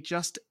Yahweh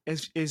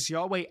as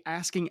Yahweh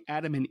asking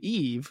Adam and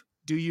Eve,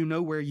 "Do you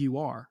know where you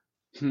are?"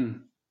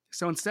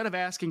 So instead of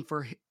asking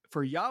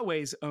for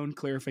Yahweh's own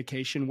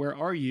clarification, "Where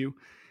are you?"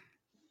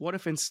 What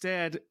if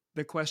instead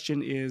the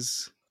question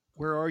is,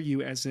 "Where are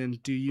you?" as in,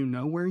 do you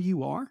know where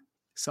you are?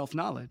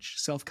 Self-knowledge,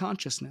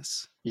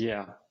 self-consciousness.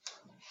 Yeah.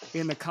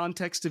 In the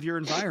context of your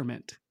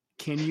environment,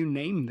 can you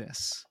name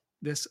this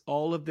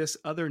all of this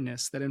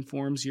otherness that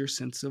informs your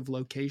sense of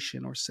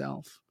location or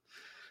self?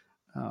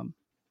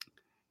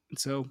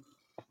 So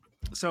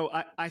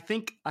I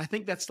think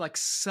that's like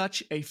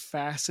such a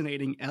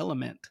fascinating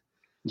element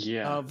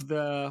of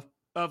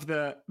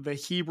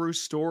the Hebrew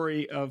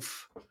story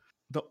of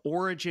the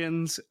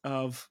origins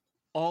of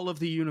all of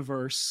the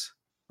universe,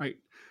 right?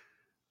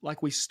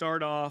 Like we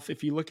start off,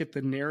 if you look at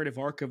the narrative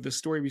arc of the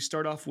story, we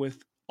start off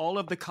with all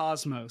of the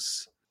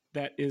cosmos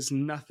that is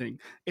nothing.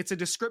 It's a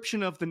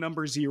description of the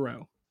number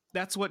zero.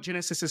 That's what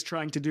Genesis is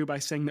trying to do by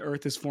saying the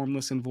earth is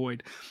formless and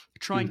void,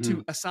 trying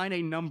to assign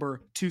a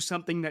number to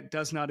something that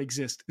does not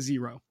exist.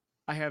 Zero.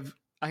 I have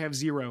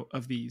zero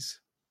of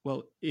these.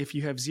 Well, if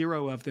you have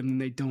zero of them, then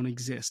they don't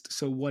exist.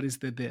 So what is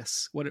the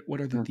this? What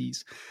are the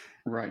these?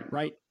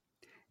 Right.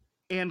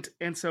 And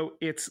so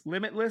it's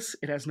limitless.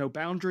 It has no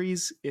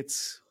boundaries.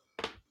 It's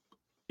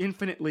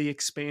infinitely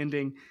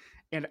expanding.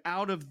 And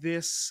out of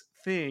this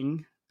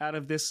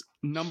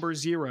number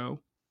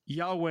zero,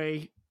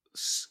 Yahweh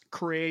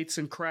creates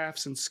and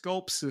crafts and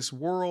sculpts this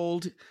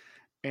world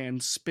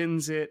and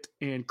spins it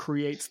and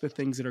creates the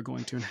things that are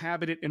going to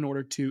inhabit it in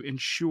order to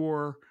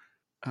ensure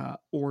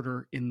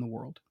order in the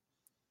world.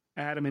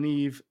 Adam and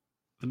Eve,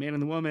 the man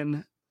and the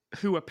woman,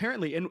 who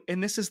apparently,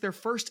 and this is their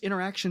first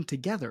interaction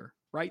together,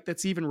 right?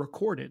 That's even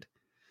recorded.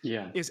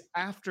 Yeah. Is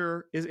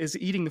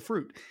eating the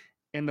fruit.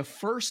 And the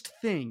first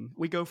thing,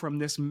 we go from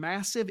this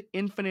massive,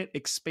 infinite,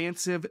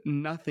 expansive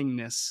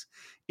nothingness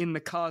in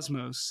the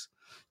cosmos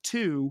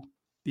to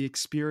the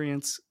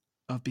experience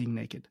of being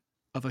naked,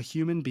 of a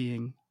human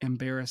being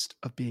embarrassed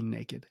of being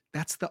naked.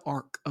 That's the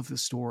arc of the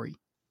story.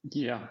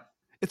 Yeah.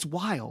 It's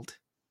wild.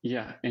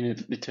 Yeah. And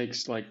it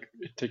takes like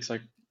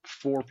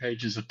 4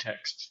 pages of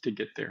text to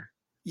get there.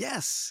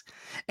 Yes.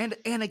 And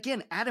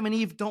again, Adam and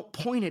Eve don't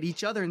point at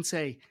each other and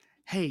say,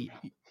 "Hey,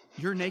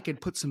 you're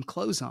naked, put some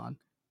clothes on."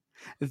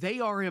 They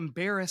are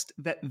embarrassed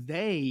that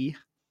they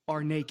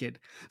are naked.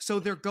 So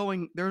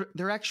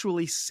they're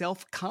actually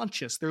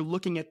self-conscious. They're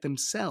looking at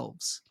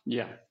themselves.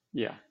 Yeah.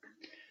 Yeah.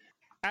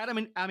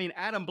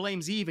 Adam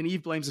blames Eve and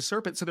Eve blames the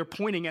serpent. So they're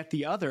pointing at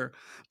the other.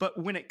 But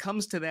when it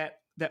comes to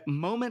that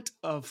moment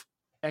of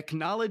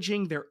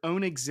acknowledging their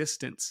own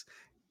existence,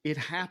 it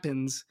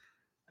happens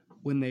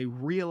when they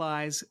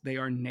realize they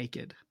are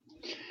naked.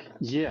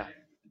 Yeah,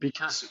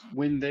 because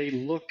when they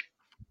look,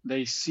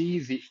 they see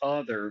the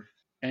other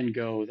and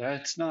go,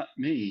 "That's not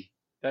me.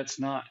 That's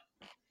not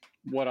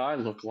what I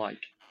look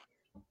like."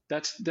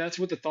 That's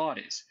what the thought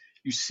is.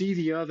 You see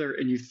the other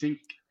and you think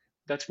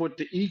that's what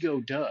the ego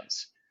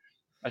does.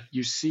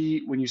 You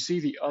see when you see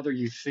the other,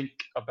 you think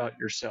about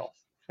yourself.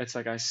 It's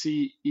like I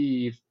see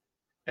Eve,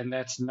 and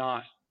that's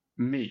not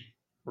me,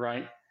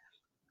 right?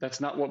 That's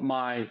not what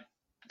my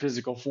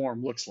physical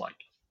form looks like.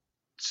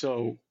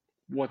 So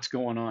what's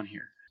going on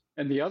here?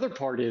 And the other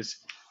part is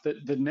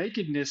that the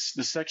nakedness,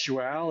 the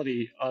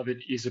sexuality of it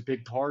is a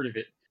big part of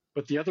it.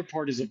 But the other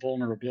part is a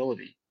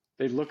vulnerability.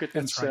 They look at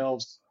That's right.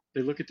 themselves,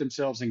 they look at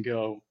themselves and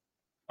go,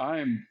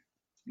 I'm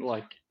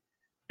like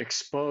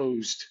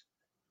exposed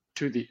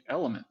to the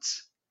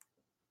elements.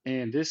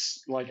 And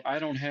this, like,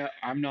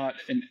 I'm not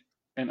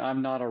and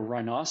I'm not a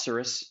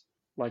rhinoceros.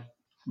 Like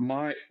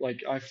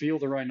I feel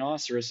the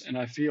rhinoceros and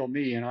I feel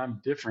me and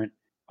I'm different.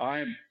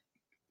 I'm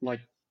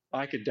like,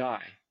 I could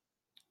die.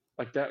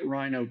 Like that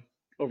rhino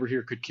over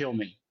here could kill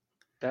me.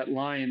 That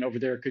lion over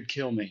there could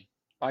kill me.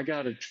 I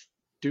got to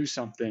do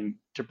something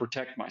to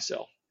protect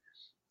myself.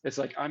 It's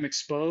like I'm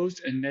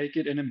exposed and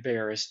naked and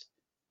embarrassed.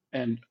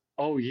 And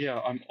oh, yeah,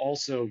 I'm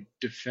also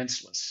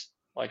defenseless.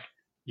 Like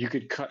you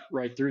could cut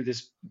right through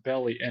this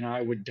belly and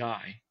I would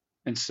die.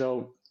 And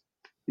so,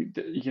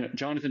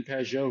 Jonathan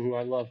Pajot, who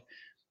I love,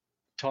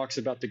 talks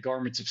about the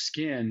garments of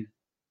skin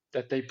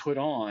that they put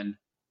on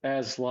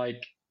as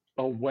like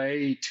a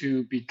way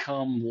to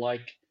become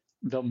like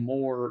the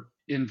more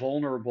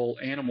invulnerable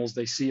animals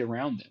they see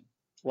around them.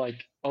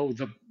 Like, oh,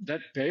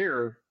 that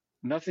bear,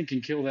 nothing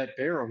can kill that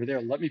bear over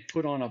there. Let me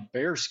put on a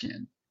bear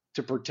skin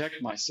to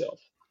protect myself.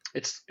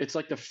 It's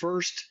like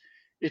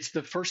it's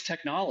the first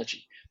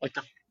technology. Like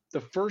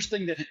the first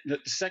thing the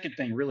second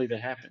thing really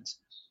that happens.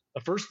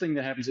 The first thing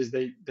that happens is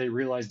they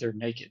realize they're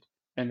naked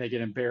and they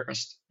get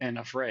embarrassed and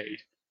afraid.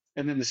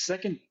 And then the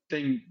second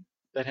thing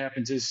that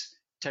happens is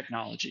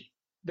technology.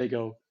 They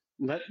go,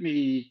 let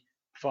me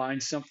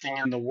find something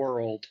in the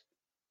world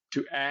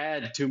to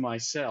add to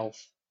myself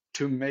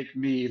to make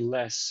me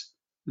less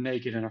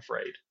naked and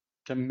afraid,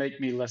 to make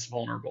me less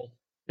vulnerable.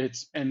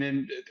 It's and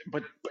then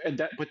but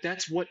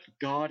that's what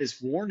God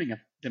is warning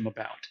them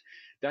about.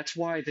 That's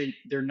why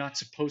they're not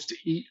supposed to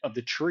eat of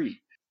the tree,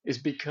 is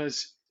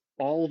because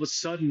all of a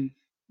sudden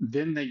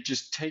then they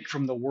just take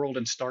from the world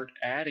and start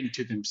adding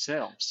to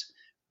themselves.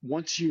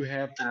 Once you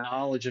have the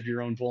knowledge of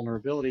your own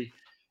vulnerability,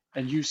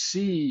 and you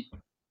see,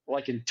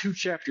 like in 2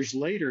 chapters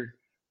later,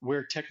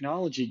 where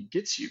technology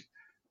gets you.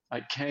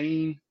 Like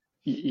Cain,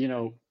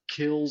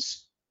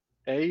 kills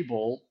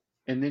Abel,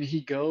 and then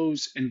he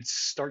goes and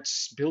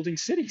starts building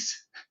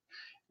cities.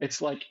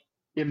 It's like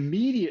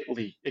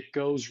immediately it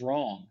goes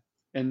wrong,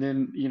 and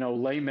then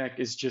Lamech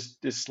is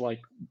just this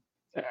like,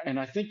 and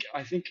I think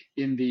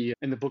in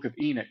the book of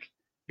Enoch,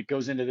 it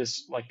goes into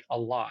this like a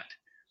lot.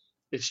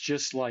 It's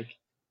just like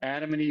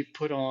Adam and Eve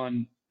put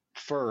on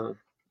fur,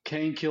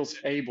 Cain kills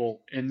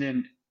Abel, and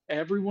then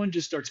everyone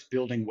just starts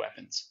building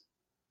weapons.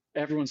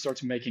 Everyone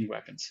starts making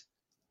weapons.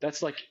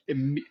 That's like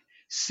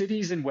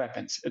cities and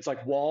weapons. It's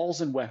like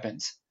walls and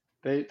weapons.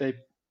 They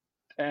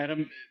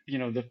Adam,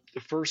 the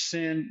first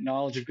sin,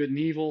 knowledge of good and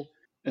evil,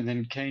 and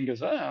then Cain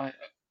goes,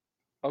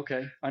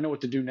 okay, I know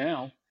what to do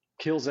now.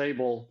 Kills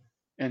Abel,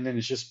 and then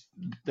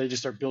they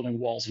just start building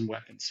walls and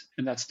weapons,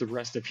 and that's the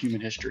rest of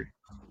human history.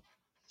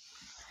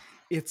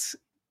 It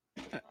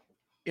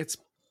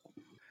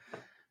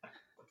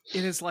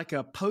is like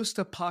a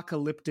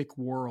post-apocalyptic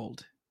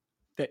world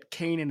that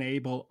Cain and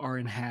Abel are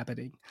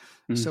inhabiting.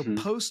 Mm-hmm. So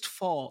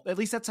post-fall, at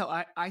least that's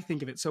how I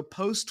think of it. So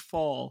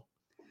post-fall,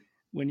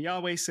 when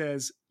Yahweh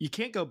says, you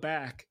can't go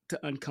back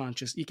to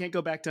unconscious, you can't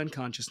go back to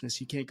unconsciousness,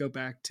 you can't go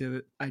back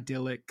to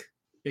idyllic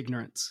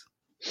ignorance.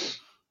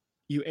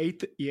 You ate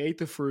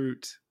the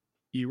fruit,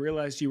 you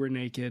realized you were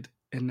naked,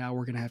 and now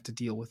we're going to have to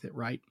deal with it,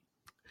 right?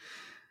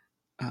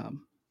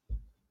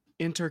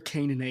 Enter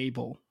Cain and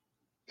Abel,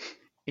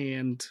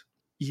 and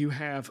you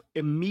have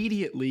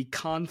immediately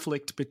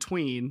conflict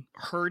between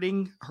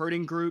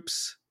herding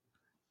groups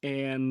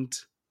and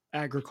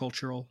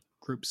agricultural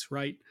groups,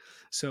 right?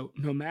 So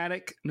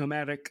nomadic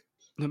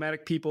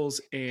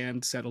peoples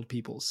and settled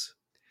peoples.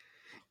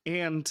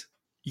 And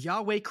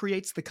Yahweh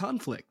creates the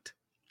conflict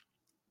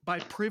by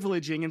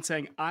privileging and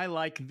saying, I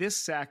like this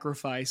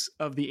sacrifice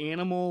of the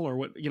animal,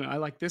 or I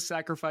like this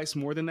sacrifice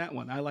more than that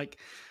one. I like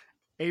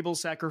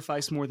Abel's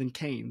sacrifice more than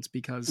Cain's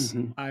because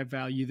I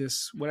value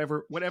this,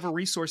 whatever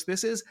resource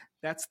this is,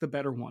 that's the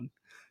better one.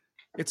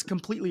 It's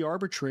completely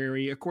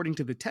arbitrary, according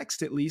to the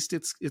text. At least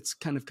it's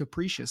kind of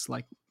capricious.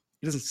 Like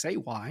it doesn't say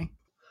why.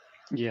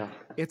 Yeah,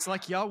 it's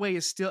like Yahweh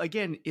is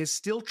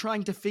still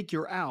trying to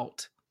figure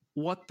out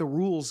what the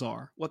rules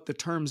are, what the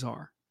terms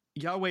are.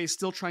 Yahweh is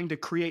still trying to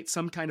create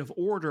some kind of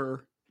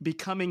order,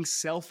 becoming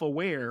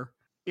self-aware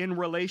in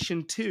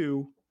relation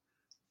to.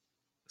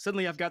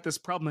 Suddenly, I've got this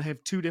problem. I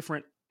have two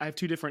different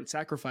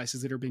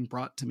sacrifices that are being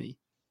brought to me.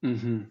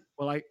 Mm-hmm.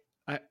 Well,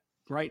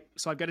 right.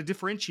 So I've got to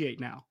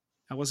differentiate now.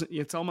 I wasn't.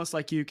 It's almost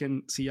like you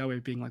can see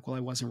Yahweh being like, well, I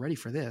wasn't ready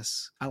for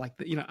this. I like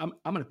that. I'm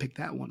going to pick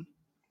that one.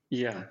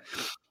 Yeah.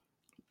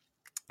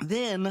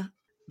 Then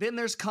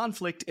there's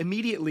conflict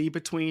immediately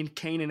between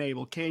Cain and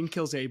Abel. Cain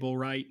kills Abel,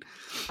 right?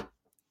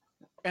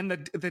 And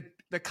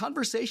the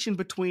conversation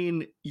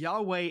between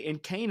Yahweh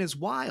and Cain is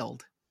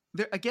wild.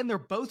 They're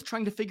both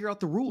trying to figure out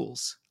the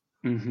rules.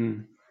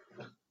 Mm-hmm.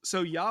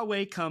 So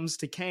Yahweh comes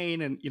to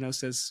Cain and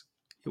says,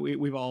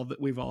 we've all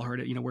heard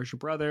it. Where's your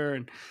brother?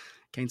 And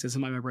Cain says,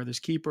 am I my brother's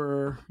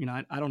keeper?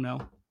 I don't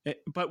know.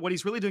 But what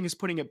he's really doing is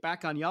putting it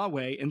back on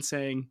Yahweh and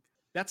saying,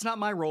 that's not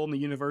my role in the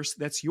universe.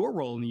 That's your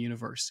role in the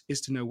universe, is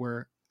to know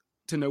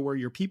where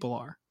your people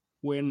are.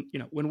 When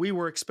we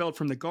were expelled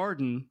from the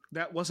garden,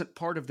 that wasn't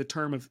part of the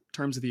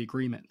terms of the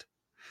agreement.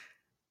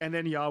 And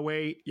then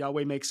Yahweh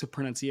makes a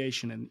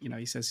pronunciation, and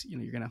he says,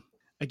 you're gonna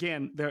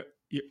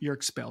you're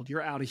expelled.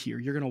 You're out of here.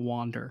 You're gonna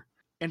wander.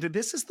 And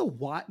this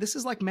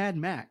is like Mad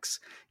Max.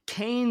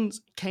 Cain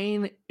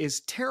is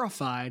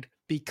terrified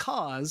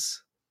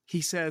because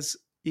he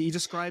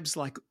describes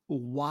like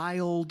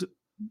wild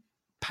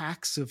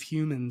packs of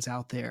humans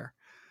out there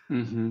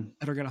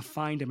that are going to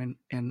find him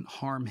and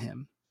harm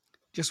him,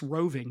 just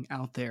roving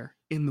out there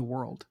in the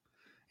world.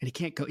 And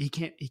he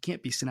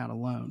can't be sent out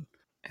alone.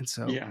 And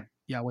so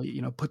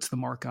Yahweh, puts the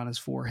mark on his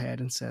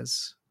forehead and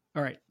says,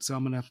 all right, so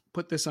I'm going to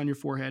put this on your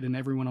forehead and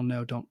everyone will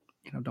know, don't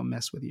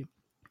mess with you.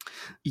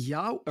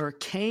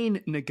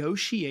 Cain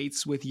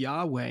negotiates with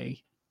Yahweh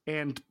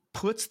and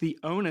puts the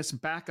onus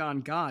back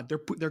on God.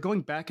 They're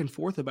going back and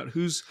forth about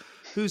who's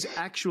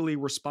actually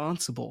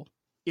responsible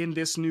in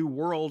this new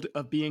world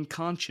of being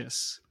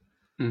conscious.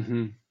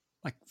 Mm-hmm.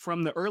 Like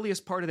from the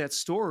earliest part of that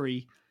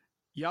story,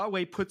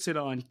 Yahweh puts it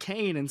on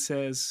Cain and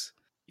says,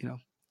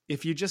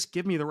 if you just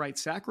give me the right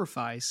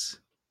sacrifice,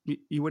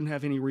 you wouldn't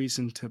have any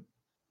reason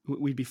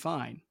we'd be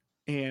fine.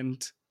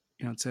 And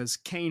it says,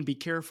 Cain, be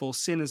careful.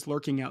 Sin is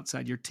lurking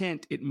outside your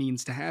tent. It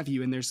means to have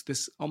you. And there's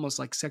this almost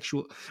like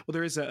sexual. Well,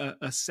 there is a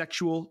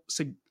sexual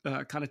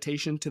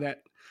connotation to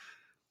that.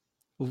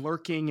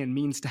 Lurking and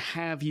means to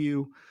have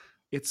you.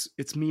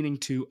 It's meaning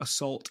to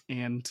assault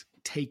and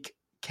take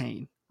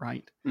Cain,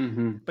 right?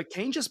 Mm-hmm. But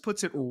Cain just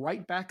puts it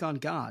right back on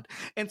God.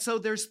 And so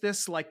there's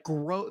this like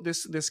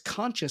this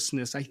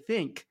consciousness, I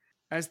think,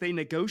 as they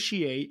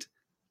negotiate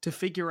to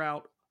figure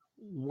out,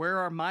 where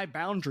are my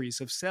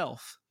boundaries of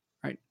self,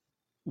 right?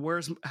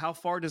 How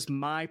far does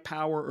my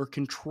power or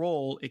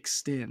control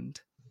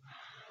extend?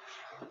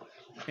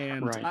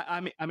 And right.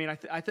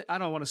 I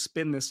don't want to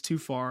spin this too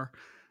far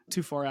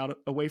out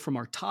away from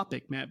our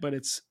topic, Matt, but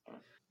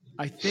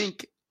I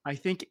think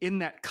in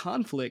that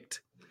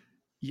conflict,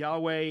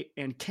 Yahweh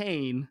and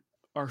Cain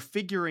are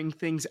figuring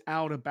things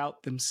out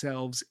about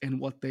themselves and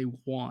what they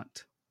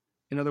want.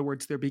 In other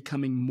words, they're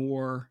becoming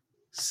more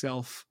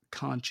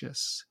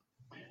self-conscious.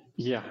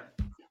 Yeah.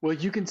 Well,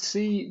 you can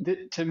see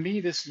that to me,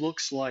 this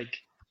looks like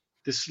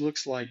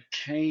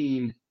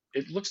Cain.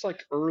 It looks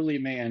like early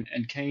man,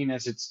 and Cain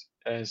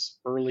as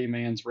early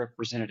man's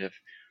representative,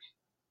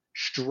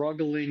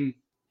 struggling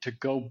to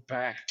go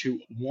back to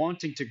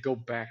wanting to go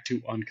back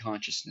to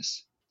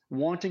unconsciousness,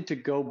 wanting to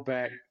go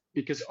back,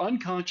 because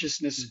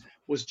unconsciousness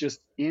was just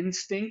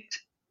instinct.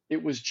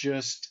 It was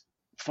just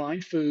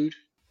find food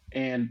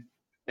and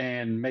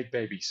make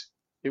babies.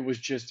 It was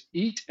just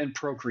eat and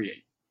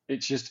procreate.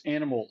 It's just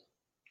animal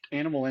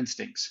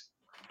instincts.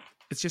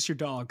 It's just your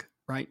dog,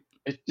 right?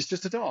 It's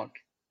just a dog,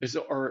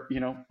 or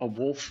a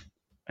wolf,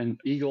 an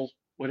eagle,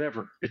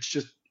 whatever. It's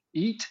just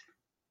eat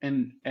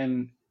and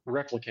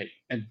replicate,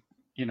 and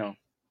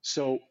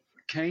So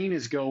Cain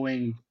is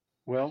going,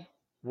 well,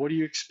 what do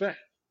you expect?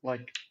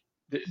 Like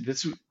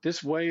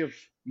this way of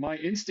my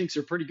instincts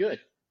are pretty good.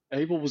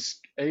 Abel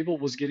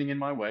was getting in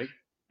my way,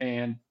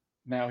 and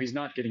now he's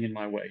not getting in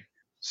my way.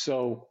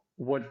 So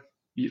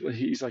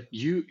he's like,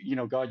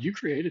 God, you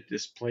created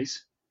this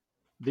place.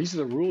 These are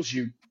the rules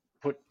you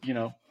put,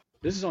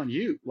 this is on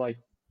you. Like,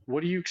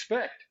 what do you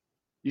expect?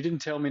 You didn't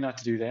tell me not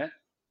to do that.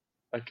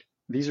 Like,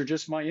 these are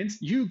just my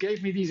you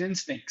gave me these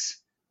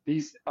instincts.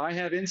 I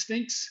have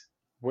instincts.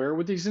 Where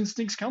would these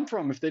instincts come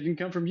from? If they didn't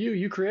come from you,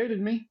 you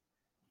created me.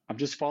 I'm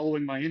just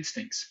following my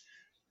instincts.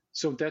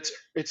 So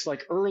it's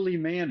like early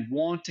man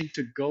wanting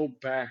to go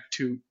back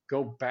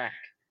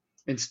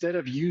instead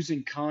of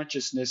using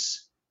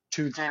consciousness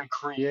to then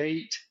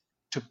create,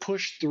 to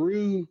push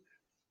through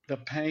the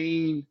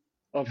pain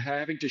of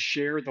having to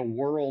share the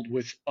world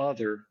with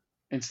other,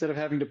 instead of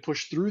having to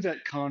push through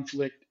that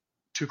conflict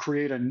to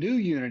create a new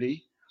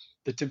unity.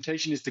 The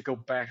temptation is to go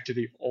back to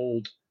the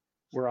old,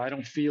 where I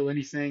don't feel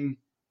anything.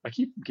 I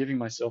keep giving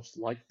myself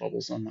like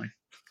bubbles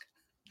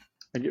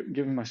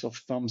giving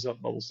myself thumbs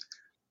up bubbles.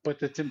 But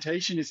the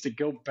temptation is to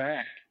go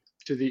back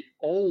to the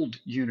old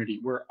unity,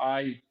 where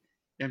I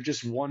am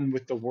just one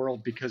with the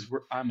world, because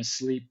I'm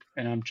asleep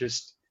and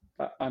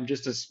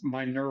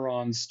my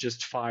neurons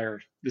just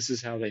fire. This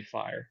is how they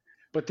fire.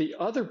 But the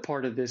other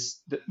part of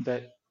this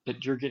that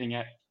you're getting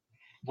at,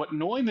 what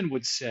Neumann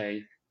would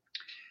say,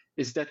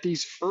 is that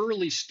these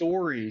early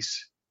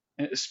stories,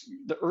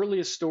 the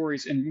earliest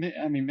stories, and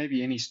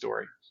maybe any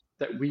story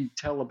that we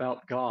tell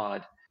about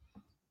God,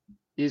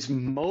 is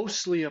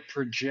mostly a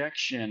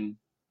projection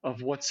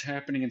of what's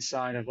happening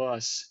inside of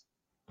us,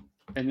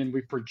 and then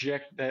we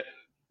project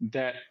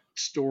that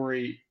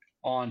story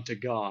onto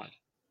God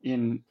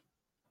in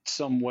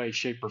some way,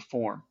 shape, or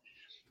form.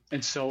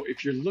 And so,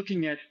 if you're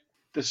looking at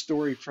the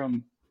story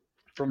from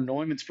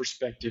Neumann's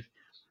perspective,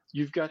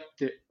 you've got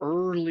the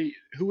early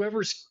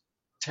whoever's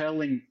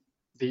telling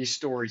these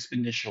stories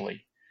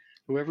initially,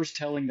 whoever's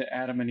telling the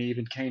Adam and Eve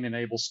and Cain and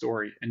Abel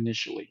story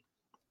initially,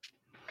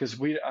 because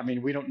we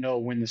don't know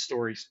when the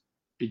stories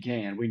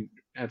began. We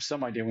have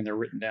some idea when they're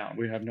written down.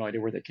 We have no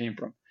idea where they came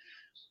from.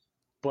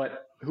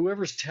 But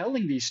whoever's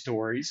telling these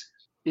stories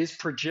is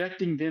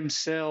projecting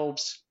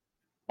themselves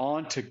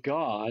onto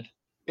God,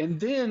 and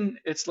then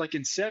it's like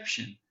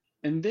Inception.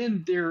 And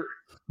then they're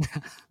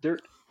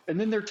and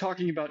then they're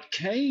talking about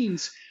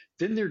Cain's.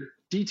 Then they're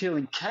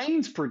detailing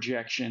Cain's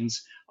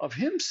projections of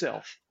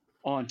himself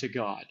onto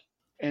God.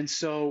 And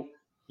so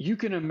you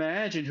can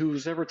imagine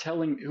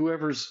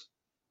whoever's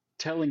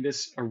telling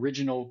this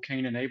original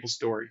Cain and Abel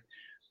story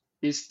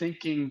is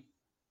thinking,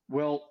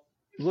 well,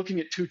 looking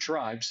at two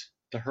tribes,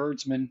 the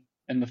herdsmen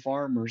and the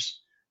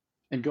farmers,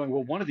 and going,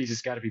 well, one of these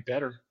has got to be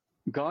better.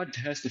 God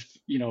has to,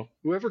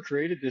 whoever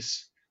created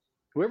this,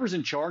 whoever's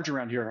in charge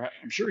around here,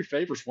 I'm sure he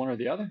favors one or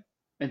the other.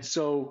 And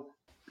so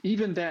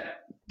even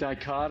that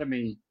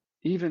dichotomy,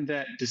 even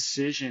that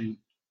decision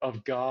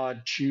of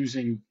God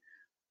choosing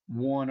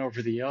one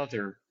over the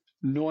other,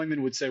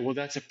 Neumann would say, well,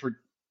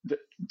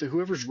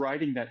 whoever's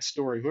writing that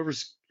story,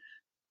 whoever's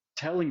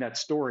telling that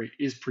story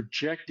is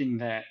projecting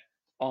that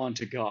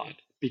onto God,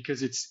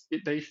 because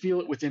they feel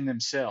it within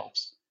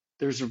themselves.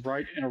 There's a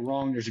right and a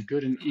wrong. There's a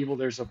good and evil.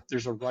 There's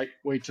a right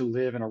way to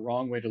live and a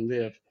wrong way to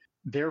live.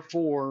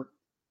 Therefore,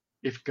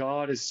 if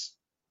God is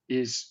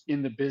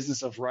in the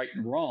business of right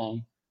and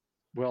wrong,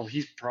 well,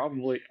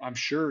 I'm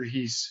sure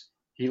he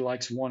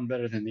likes one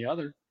better than the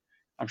other.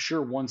 I'm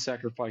sure one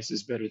sacrifice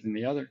is better than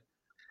the other.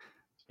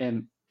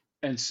 And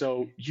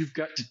so you've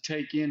got to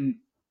take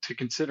into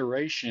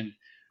consideration,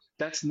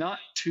 that's not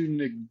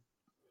to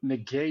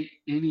negate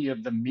any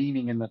of the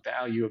meaning and the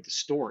value of the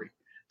story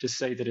to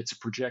say that it's a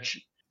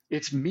projection.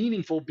 It's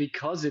meaningful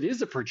because it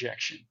is a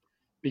projection,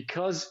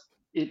 because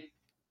it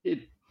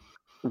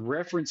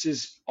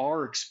references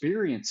our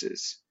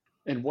experiences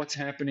and what's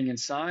happening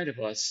inside of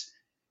us,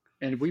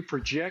 and we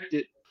project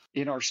it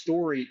in our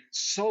story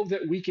so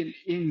that we can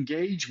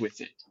engage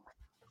with it.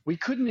 We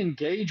couldn't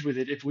engage with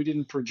it if we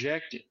didn't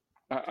project it.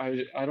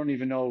 I don't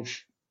even know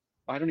if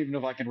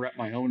I can wrap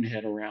my own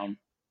head around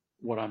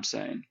what I'm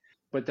saying,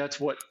 but that's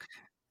what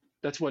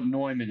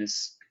Neumann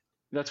is.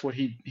 That's what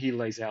he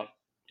lays out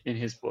in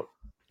his book.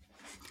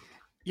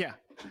 Yeah,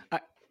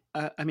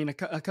 I mean,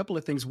 a couple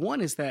of things.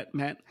 One is that,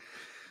 Matt,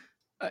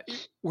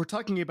 we're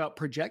talking about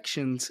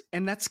projections,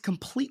 and that's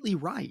completely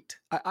right.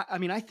 I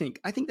mean, I think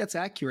that's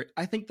accurate.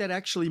 I think that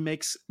actually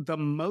makes the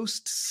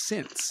most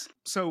sense.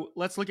 So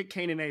let's look at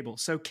Cain and Abel.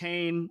 So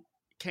Cain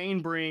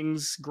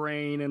brings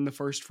grain and the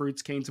first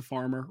fruits. Cain's a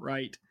farmer,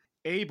 right?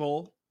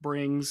 Abel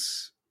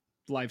brings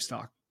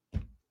livestock.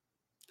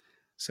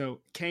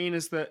 So Cain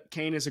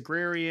is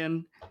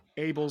agrarian.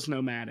 Abel's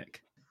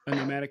nomadic, a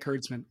nomadic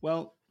herdsman.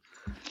 Well,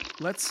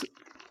 let's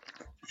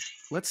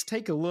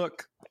take a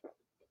look.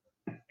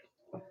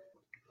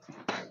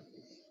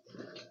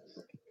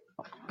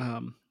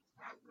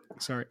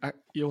 Sorry,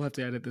 you'll have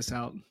to edit this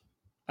out.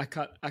 I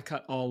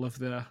cut all of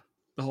the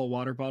whole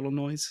water bottle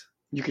noise.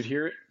 You could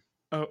hear it?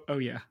 Oh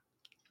yeah.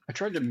 I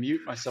tried to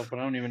mute myself, but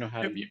I don't even know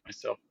how to mute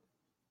myself.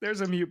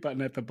 There's a mute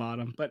button at the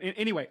bottom. But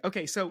anyway,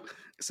 okay, so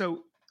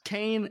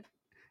Cain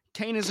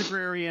is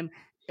agrarian,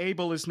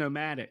 Abel is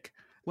nomadic.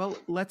 Well,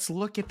 let's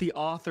look at the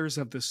authors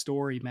of the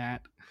story,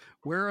 Matt.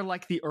 Where are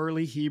like the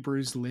early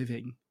Hebrews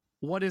living?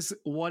 What is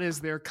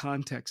their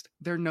context?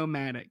 They're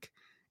nomadic.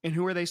 And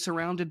who are they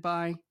surrounded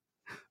by?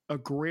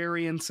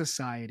 Agrarian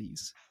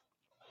societies.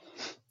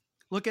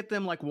 Look at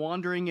them like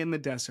wandering in the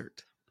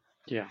desert.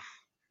 Yeah.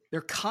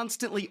 They're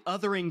constantly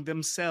othering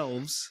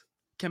themselves,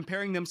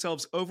 comparing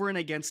themselves over and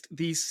against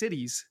these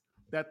cities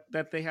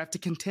that they have to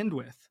contend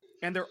with.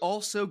 And they're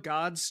also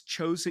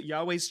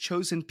Yahweh's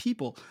chosen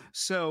people.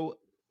 So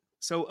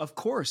of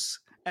course,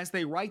 as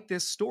they write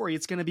this story,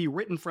 it's going to be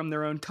written from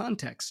their own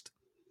context.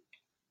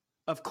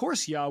 Of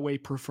course, Yahweh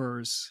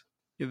prefers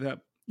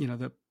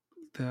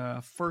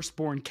the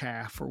firstborn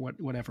calf or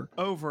whatever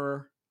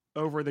over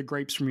the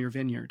grapes from your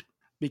vineyard,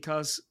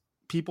 because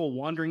people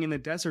wandering in the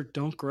desert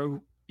don't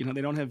grow.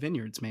 They don't have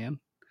vineyards, man.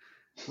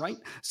 Right?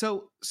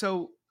 So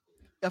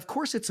of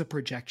course it's a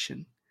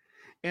projection.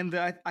 And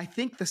I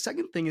think the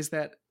second thing is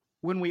that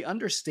when we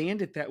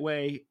understand it that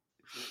way,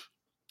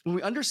 when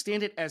we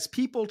understand it as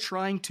people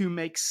trying to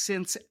make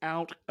sense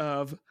out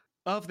of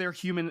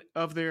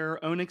their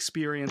own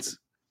experience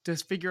to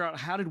figure out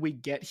how did we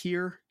get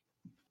here,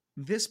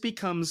 this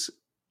becomes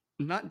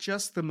not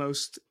just the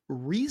most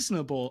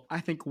reasonable, I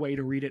think, way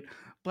to read it,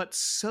 but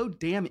so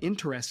damn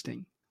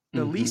interesting.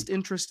 The least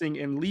interesting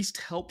and least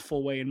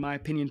helpful way, in my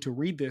opinion, to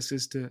read this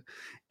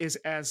is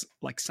as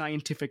like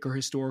scientific or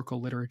historical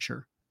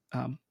literature.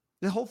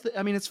 the whole thing,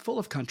 I mean, it's full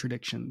of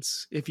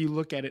contradictions if you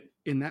look at it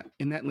in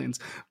that lens.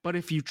 But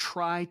if you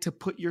try to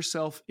put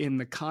yourself in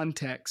the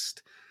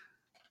context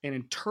and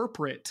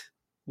interpret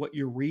what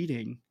you're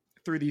reading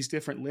through these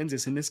different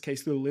lenses, in this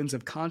case, through the lens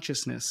of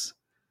consciousness,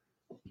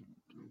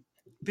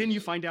 then you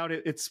find out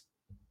it's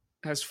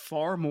has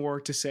far more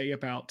to say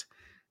about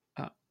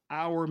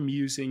our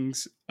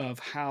musings of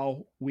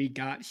how we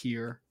got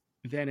here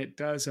than it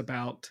does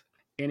about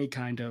any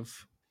kind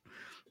of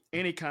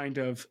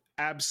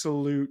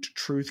absolute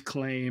truth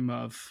claim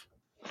of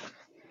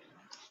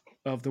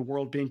the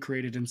world being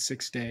created in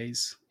 6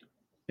 days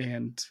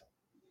and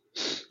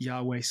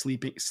Yahweh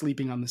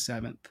sleeping on the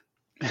seventh.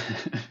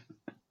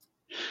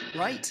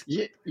 Right?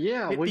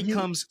 Yeah. It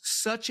becomes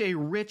such a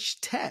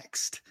rich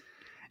text.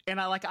 And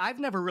I've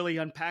never really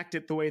unpacked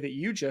it the way that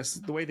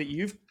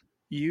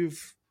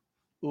you've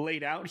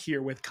laid out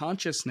here with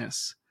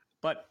consciousness,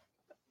 but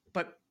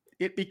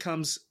it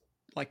becomes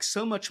like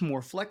so much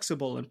more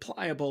flexible and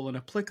pliable and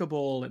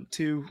applicable and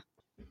to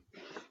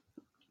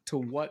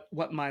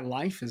what my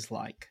life is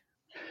like,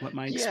 what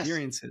my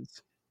experience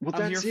is. Well,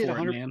 I'm that's here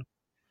for 100%, it, man.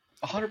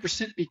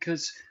 100%,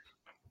 because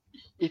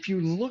if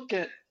you look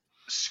at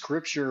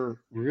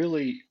Scripture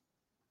really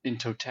in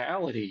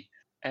totality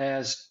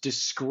as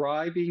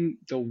describing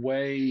the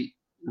way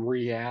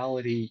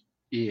reality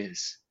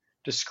is,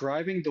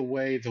 describing the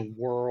way the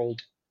world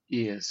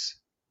is,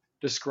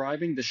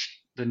 describing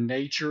the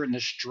nature and the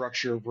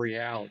structure of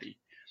reality,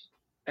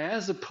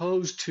 as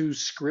opposed to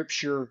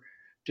Scripture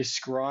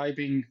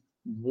describing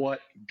what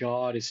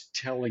God is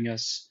telling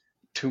us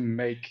to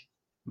make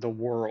the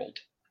world,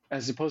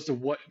 as opposed to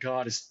what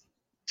God is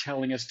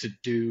telling us to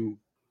do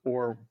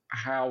or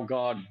how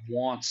God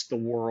wants the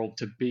world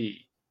to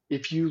be.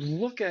 If you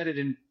look at it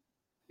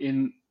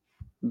in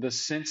the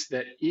sense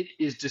that it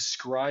is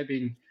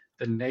describing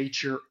the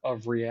nature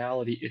of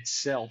reality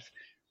itself,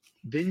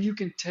 then you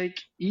can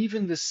take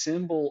even the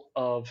symbol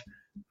of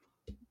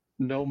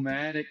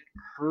nomadic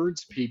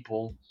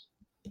herdspeople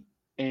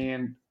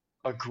and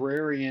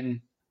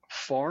agrarian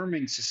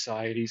farming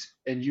societies,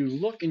 and you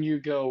look and you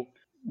go,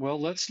 well,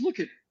 let's look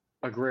at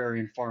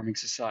agrarian farming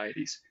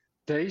societies.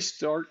 They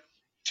start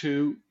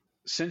to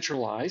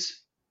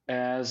centralize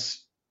as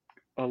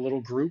a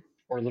little group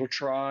or a little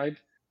tribe.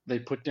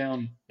 They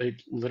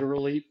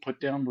literally put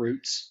down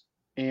roots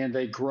and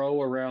they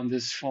grow around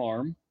this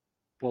farm.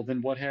 Well,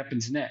 then what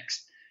happens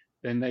next?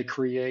 Then they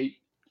create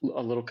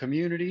a little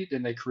community,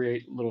 then they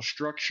create a little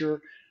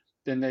structure,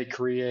 then they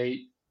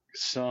create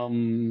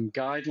some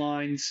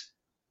guidelines,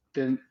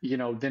 then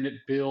it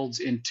builds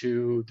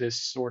into this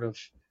sort of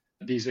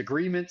these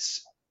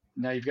agreements.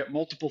 Now you've got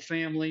multiple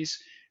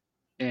families,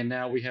 and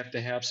now we have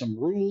to have some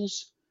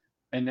rules,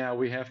 and now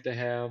we have to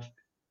have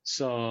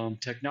some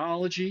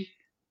technology.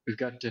 We've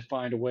got to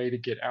find a way to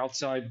get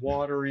outside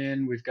water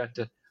in. We've got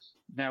to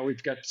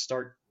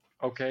start,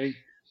 okay,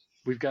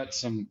 we've got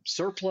some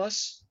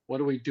surplus. What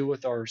do we do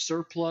with our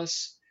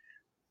surplus?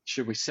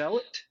 Should we sell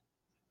it?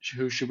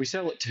 Who should we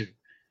sell it to?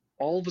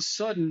 All of a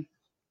sudden,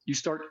 you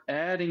start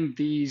adding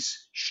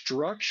these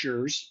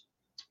structures.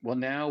 Well,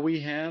 now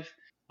we have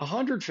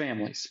 100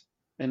 families,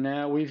 and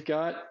now we've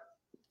got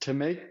to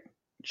make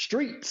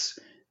streets,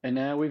 and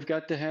now we've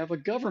got to have a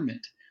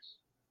government,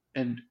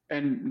 and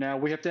now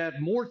we have to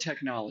add more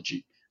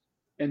technology.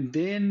 And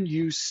then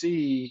you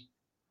see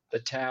the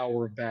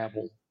Tower of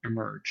Babel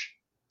emerge.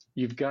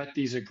 You've got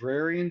these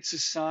agrarian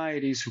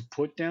societies who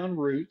put down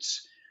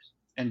roots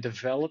and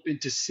develop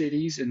into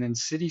cities and then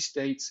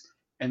city-states,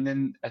 and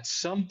then at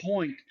some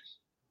point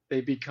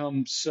they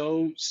become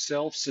so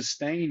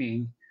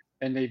self-sustaining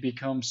and they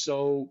become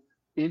so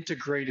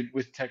integrated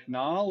with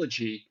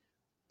technology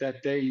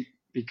that they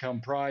become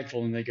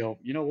prideful and they go,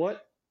 you know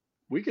what?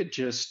 We could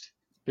just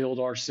build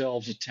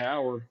ourselves a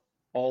tower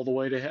all the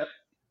way to heaven.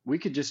 We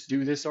could just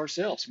do this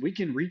ourselves. We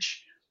can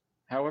reach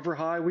however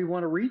high we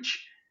want to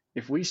reach.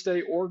 If we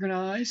stay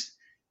organized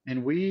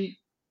and we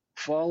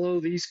follow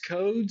these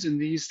codes and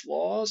these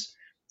laws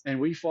and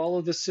we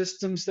follow the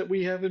systems that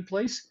we have in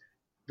place,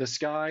 the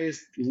sky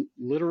is the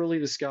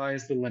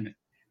limit.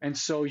 And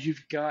so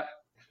you've got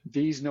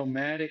these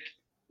nomadic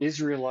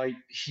Israelite,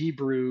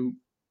 Hebrew,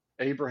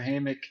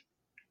 Abrahamic,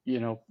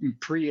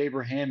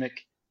 pre-Abrahamic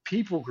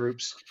people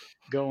groups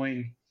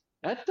going,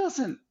 that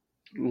doesn't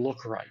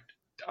look right.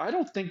 I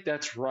don't think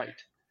that's right.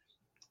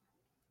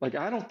 Like,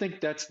 I don't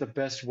think that's the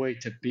best way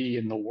to be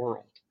in the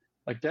world.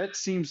 Like, that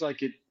seems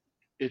like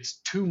it's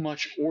too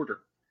much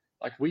order.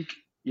 Like, we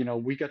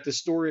got this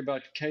story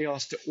about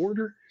chaos to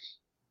order,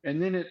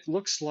 and then it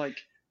looks like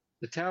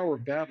the Tower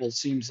of Babel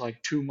seems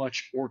like too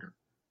much order.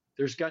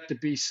 There's got to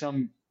be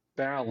some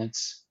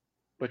balance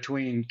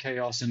between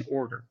chaos and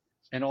order.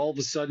 And all of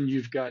a sudden,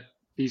 you've got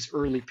these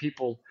early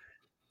people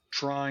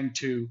trying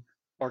to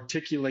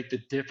articulate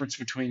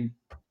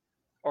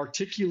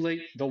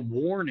the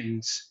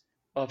warnings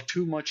of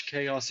too much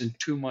chaos and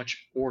too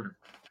much order.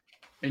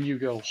 And you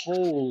go,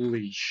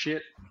 holy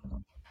shit,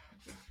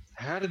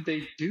 how did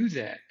they do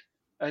that?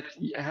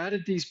 How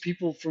did these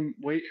people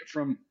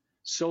from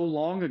so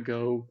long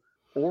ago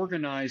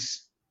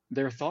organize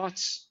their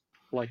thoughts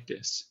like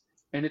this?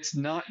 And it's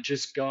not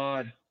just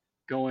God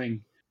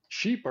going,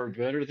 sheep are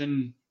better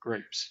than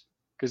grapes.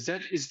 Because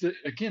that's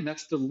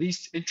the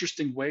least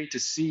interesting way to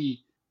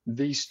see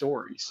these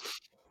stories,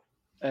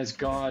 as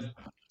God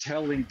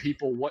telling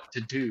people what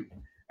to do,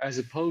 as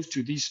opposed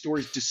to these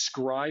stories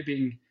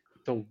describing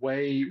the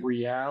way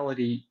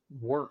reality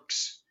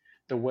works,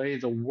 the way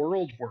the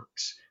world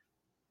works,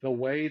 the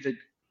way that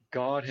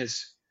God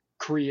has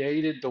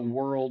created the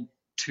world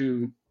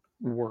to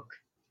work.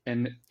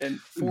 And that's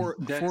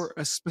for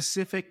a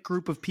specific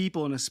group of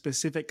people in a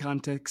specific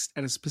context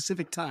at a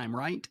specific time,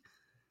 right?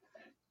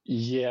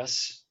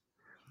 yes,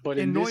 but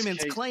in And this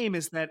Neumann's case, claim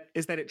is that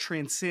it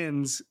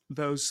transcends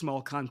those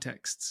small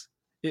contexts.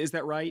 Is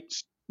that right?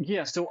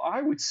 yeah. So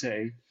I would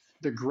say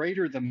the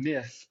greater the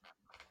myth,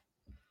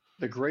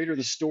 the greater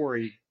the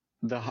story,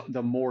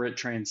 the more it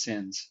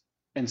transcends.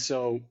 And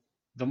so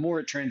the more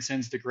it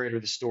transcends, the greater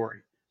the story.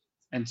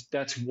 And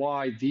that's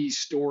why these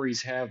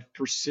stories have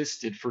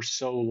persisted for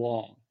so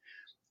long.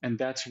 And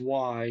that's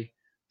why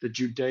the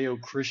Judeo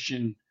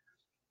Christian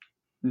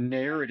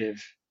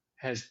narrative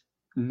has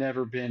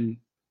never been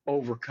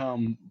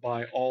overcome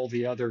by all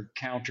the other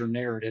counter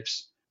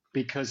narratives,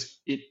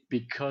 because it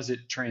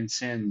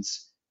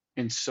transcends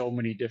in so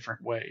many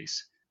different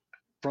ways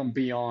from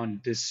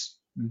beyond this.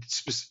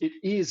 It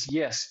is,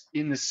 yes,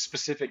 in this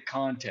specific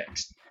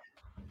context,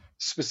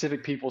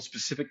 specific people,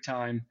 specific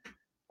time,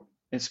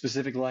 and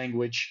specific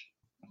language,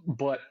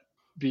 but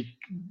the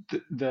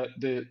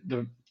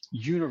the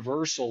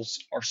universals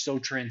are so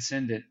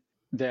transcendent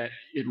that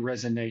it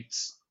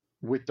resonates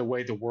with the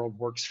way the world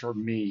works for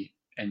me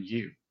and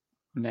you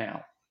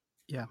now.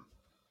 Yeah.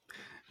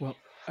 Well,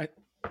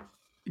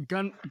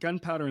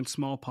 gunpowder and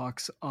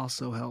smallpox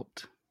also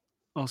helped.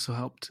 Also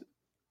helped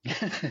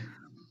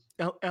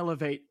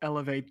elevate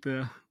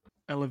the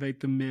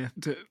myth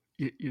to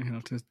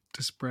to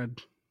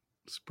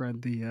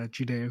spread the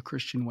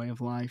Judeo-Christian way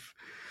of life.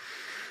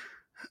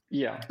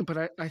 Yeah.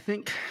 But I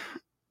think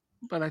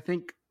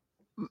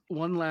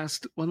one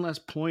last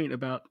point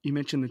about, you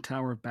mentioned the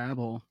Tower of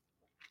Babel.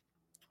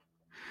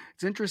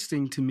 It's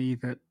interesting to me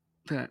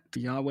that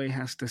Yahweh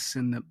has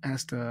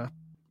to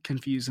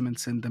confuse them and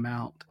send them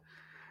out.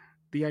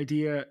 The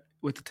idea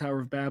with the Tower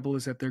of Babel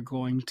is that they're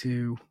going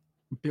to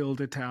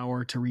build a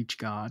tower to reach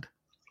God.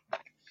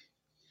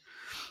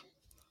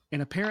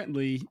 And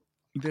apparently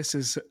this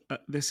is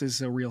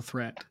a real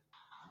threat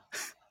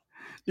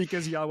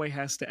because Yahweh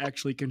has to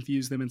actually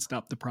confuse them and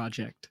stop the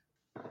project.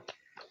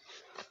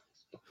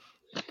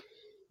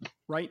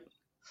 Right?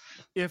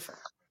 If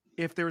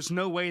there's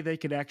no way they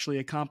could actually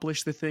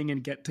accomplish the thing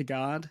and get to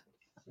God,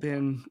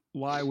 then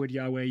why would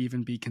Yahweh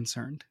even be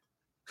concerned?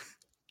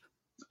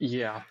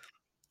 Yeah.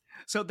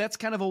 So that's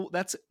kind of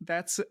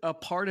that's a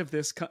part of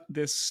this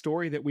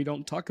story that we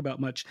don't talk about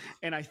much,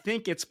 and I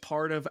think it's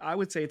part of, I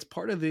would say it's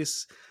part of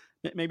this,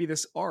 maybe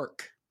this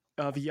arc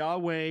of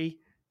Yahweh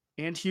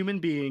and human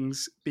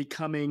beings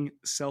becoming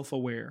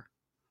self-aware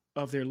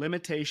of their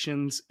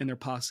limitations and their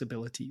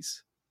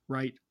possibilities.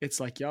 Right? It's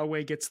like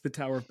Yahweh gets the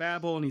Tower of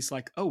Babel, and he's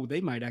like, "Oh,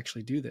 they might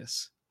actually do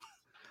this.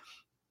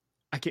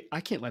 I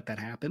can't let that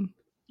happen."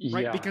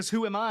 Right? Yeah. Because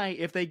who am I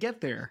if they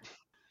get there?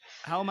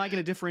 How am I going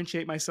to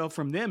differentiate myself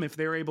from them if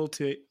they're able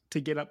to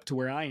get up to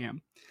where I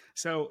am?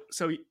 So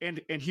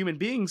and human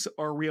beings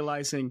are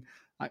realizing,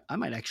 I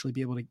might actually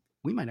be able to.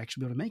 We might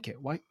actually be able to make it.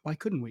 Why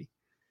couldn't we?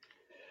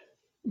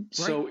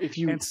 So right? if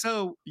you And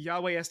so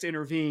Yahweh has to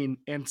intervene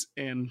and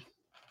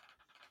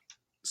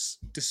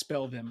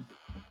dispel them.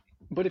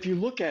 but if you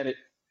look at it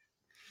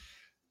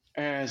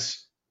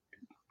as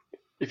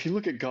if you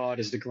look at God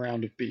as the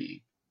ground of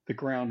being, the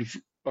ground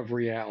of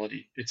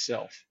reality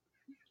itself,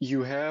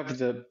 you have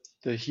the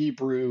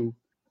Hebrew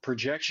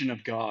projection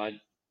of God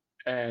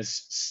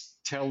as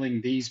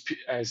telling these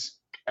as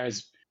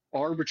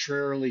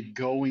arbitrarily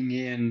going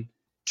in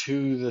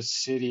to the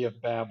city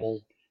of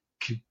Babel,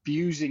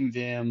 confusing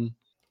them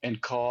and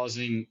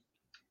causing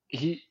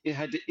he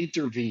had to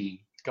intervene.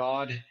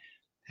 God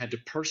had to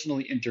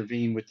personally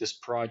intervene with this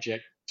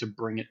project to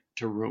bring it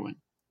to ruin.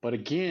 But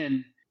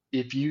again,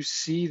 if you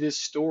see this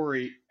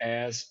story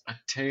as a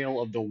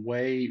tale of the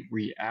way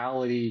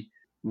reality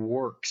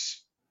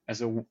works, as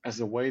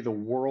the way the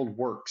world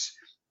works,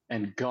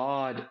 and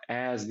God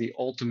as the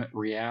ultimate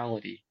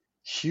reality,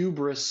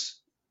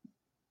 hubris,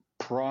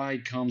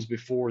 pride comes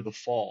before the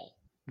fall.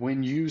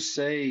 When you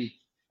say,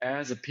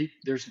 as a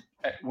people,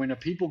 when a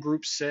people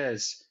group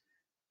says,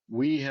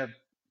 we have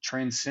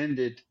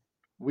transcended,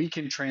 we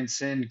can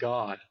transcend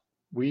God.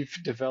 We've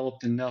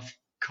developed enough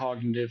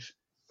cognitive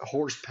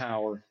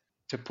horsepower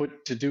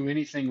to do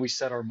anything we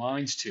set our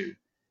minds to.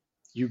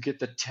 You get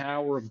the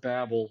Tower of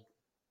Babel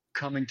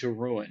coming to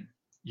ruin.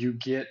 You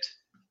get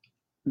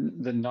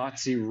the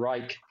Nazi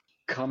Reich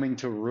coming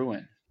to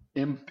ruin.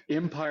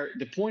 Empire.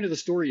 The point of the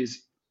story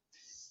is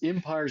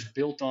empires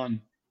built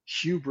on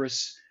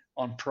hubris,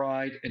 on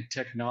pride and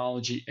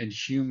technology and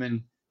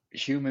human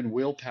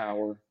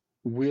willpower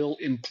will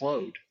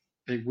implode.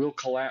 They will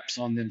collapse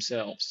on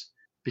themselves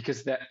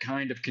because that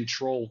kind of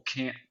control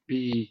can't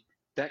be,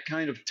 that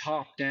kind of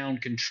top down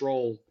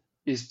control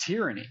is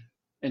tyranny.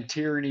 and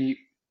tyranny,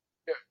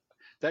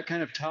 that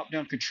kind of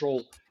top-down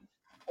control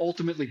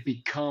ultimately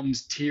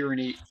becomes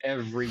tyranny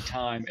every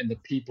time, and the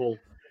people,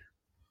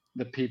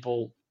 the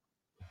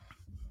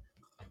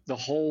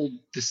whole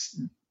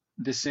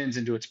descends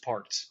into its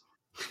parts.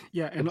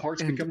 Yeah, The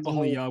parts and become the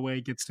only whole,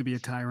 Yahweh gets to be a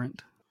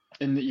tyrant.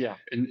 and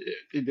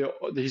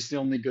he's the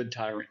only good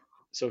tyrant,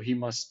 so he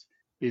must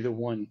be the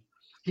one.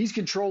 He's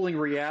controlling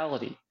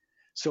reality.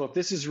 So if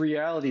this is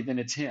reality, then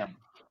it's him.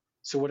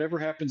 So whatever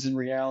happens in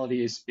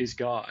reality is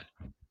God.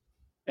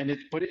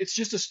 But it's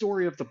just a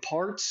story of the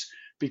parts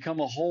become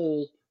a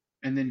whole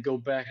and then go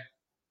back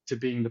to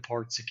being the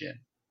parts again.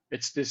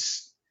 It's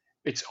this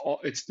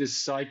it's this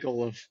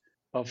cycle of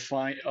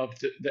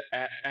the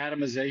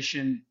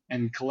atomization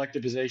and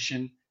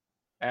collectivization,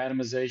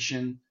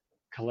 atomization,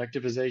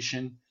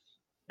 collectivization,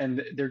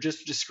 and they're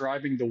just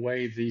describing the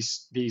way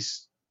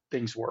these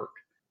things work.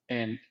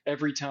 And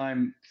every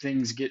time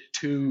things get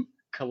too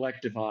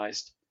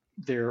collectivized,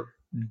 they're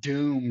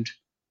doomed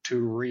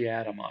to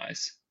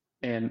reatomize.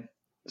 And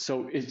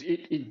so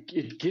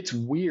it gets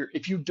weird.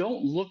 If you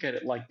don't look at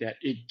it like that,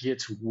 it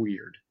gets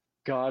weird.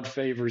 God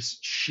favors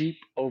sheep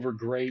over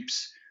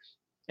grapes,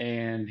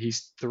 and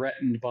he's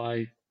threatened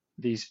by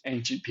these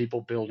ancient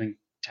people building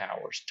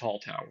towers, tall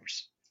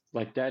towers.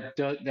 Like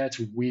that's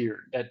weird.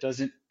 But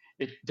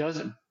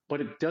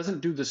it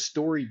doesn't do the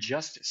story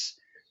justice,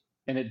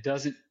 and it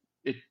doesn't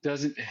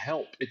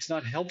help. It's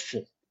not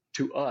helpful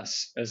to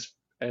us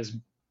as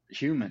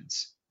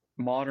humans,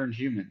 modern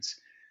humans,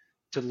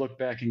 to look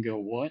back and go,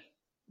 what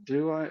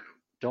do I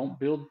don't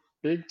build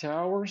big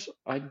towers,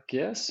 I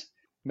guess.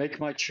 Make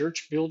my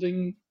church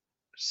building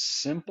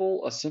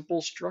a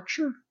simple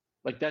structure.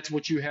 Like that's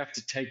what you have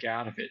to take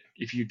out of it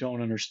if you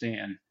don't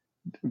understand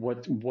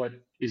what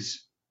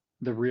is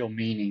the real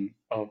meaning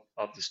of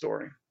the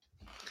story.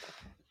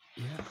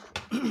 Yeah.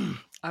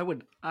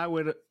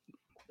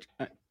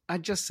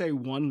 I'd just say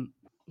one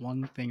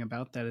thing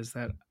about that is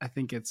that I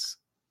think it's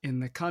in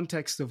the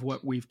context of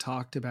what we've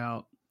talked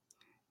about,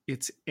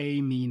 it's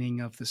a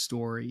meaning of the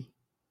story.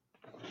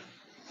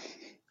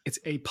 It's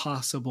a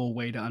possible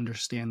way to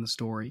understand the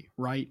story,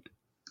 right?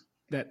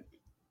 That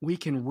we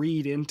can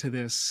read into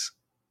this,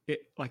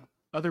 like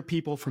other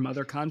people from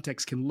other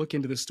contexts can look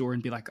into the story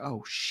and be like,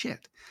 oh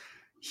shit,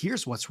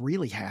 here's what's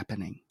really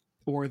happening.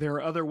 Or there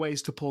are other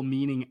ways to pull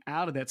meaning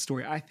out of that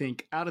story. I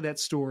think out of that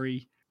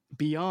story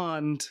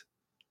beyond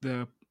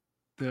the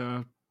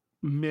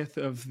myth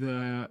of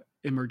the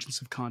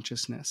emergence of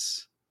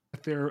consciousness.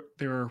 There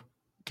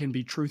can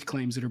be truth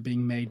claims that are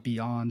being made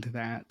beyond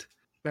that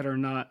are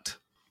not,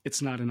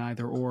 it's not an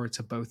either or, it's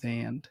a both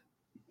and.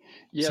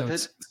 Yeah.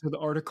 So the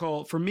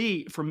article for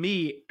me,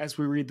 as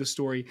we read the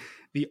story,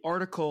 the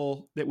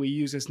article that we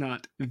use is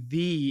not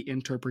the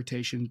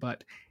interpretation,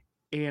 but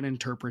an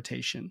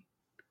interpretation.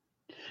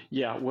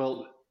 Yeah.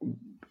 Well,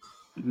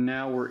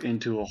 now we're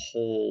into a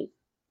whole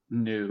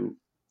new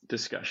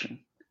discussion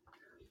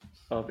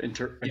of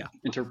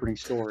interpreting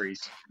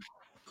stories.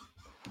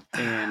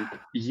 And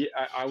yeah,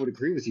 I would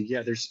agree with you.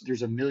 Yeah,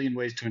 there's a million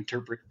ways to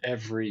interpret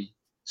every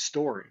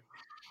story.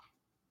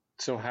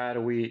 So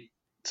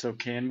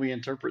can we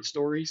interpret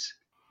stories?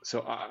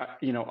 So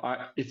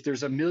if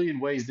there's a million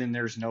ways, then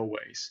there's no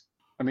ways.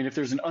 I mean, if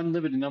there's an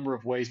unlimited number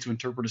of ways to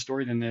interpret a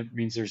story, then that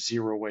means there's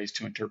zero ways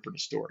to interpret a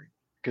story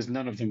because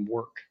none of them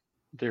work.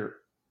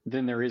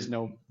 Then there's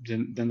no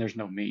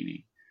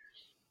meaning.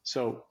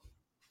 So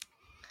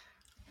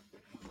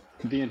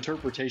the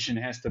interpretation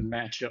has to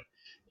match up.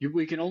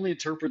 We can only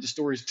interpret the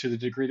stories to the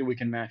degree that we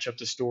can match up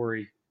the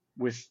story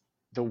with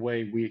the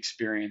way we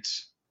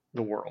experience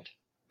the world.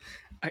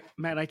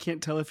 Matt, I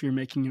can't tell if you're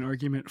making an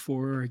argument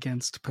for or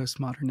against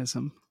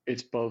postmodernism.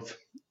 It's both.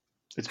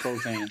 It's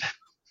both and.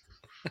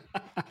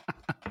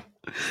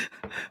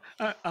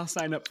 I'll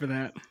sign up for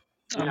that.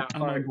 Yeah,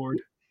 I'm on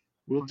board.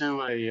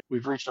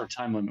 We've reached our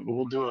time limit, but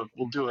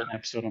we'll do an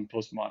episode on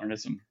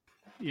postmodernism.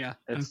 Yeah.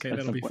 Okay,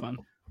 that'll be fun.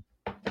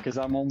 Because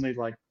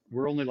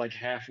we're only like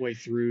halfway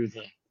through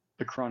the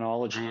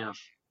chronology of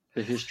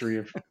the history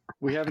of.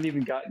 We haven't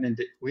even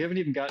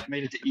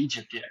made it to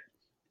Egypt yet,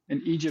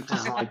 and Egypt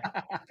is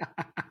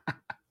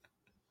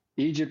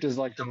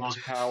like the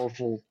most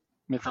powerful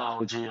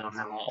mythology of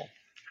them all.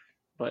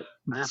 But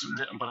this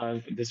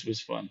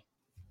was fun.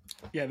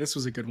 Yeah, this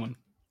was a good one.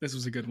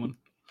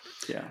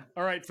 Yeah.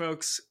 All right,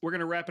 folks, we're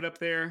gonna wrap it up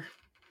there.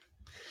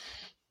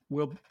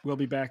 We'll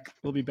be back.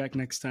 We'll be back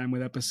next time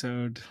with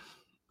episode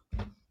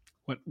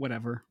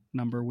whatever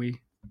number we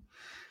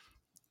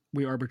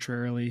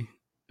arbitrarily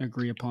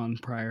agree upon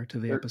prior to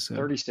the episode.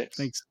 36.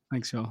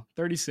 Thanks, y'all.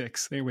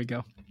 36. There we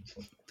go.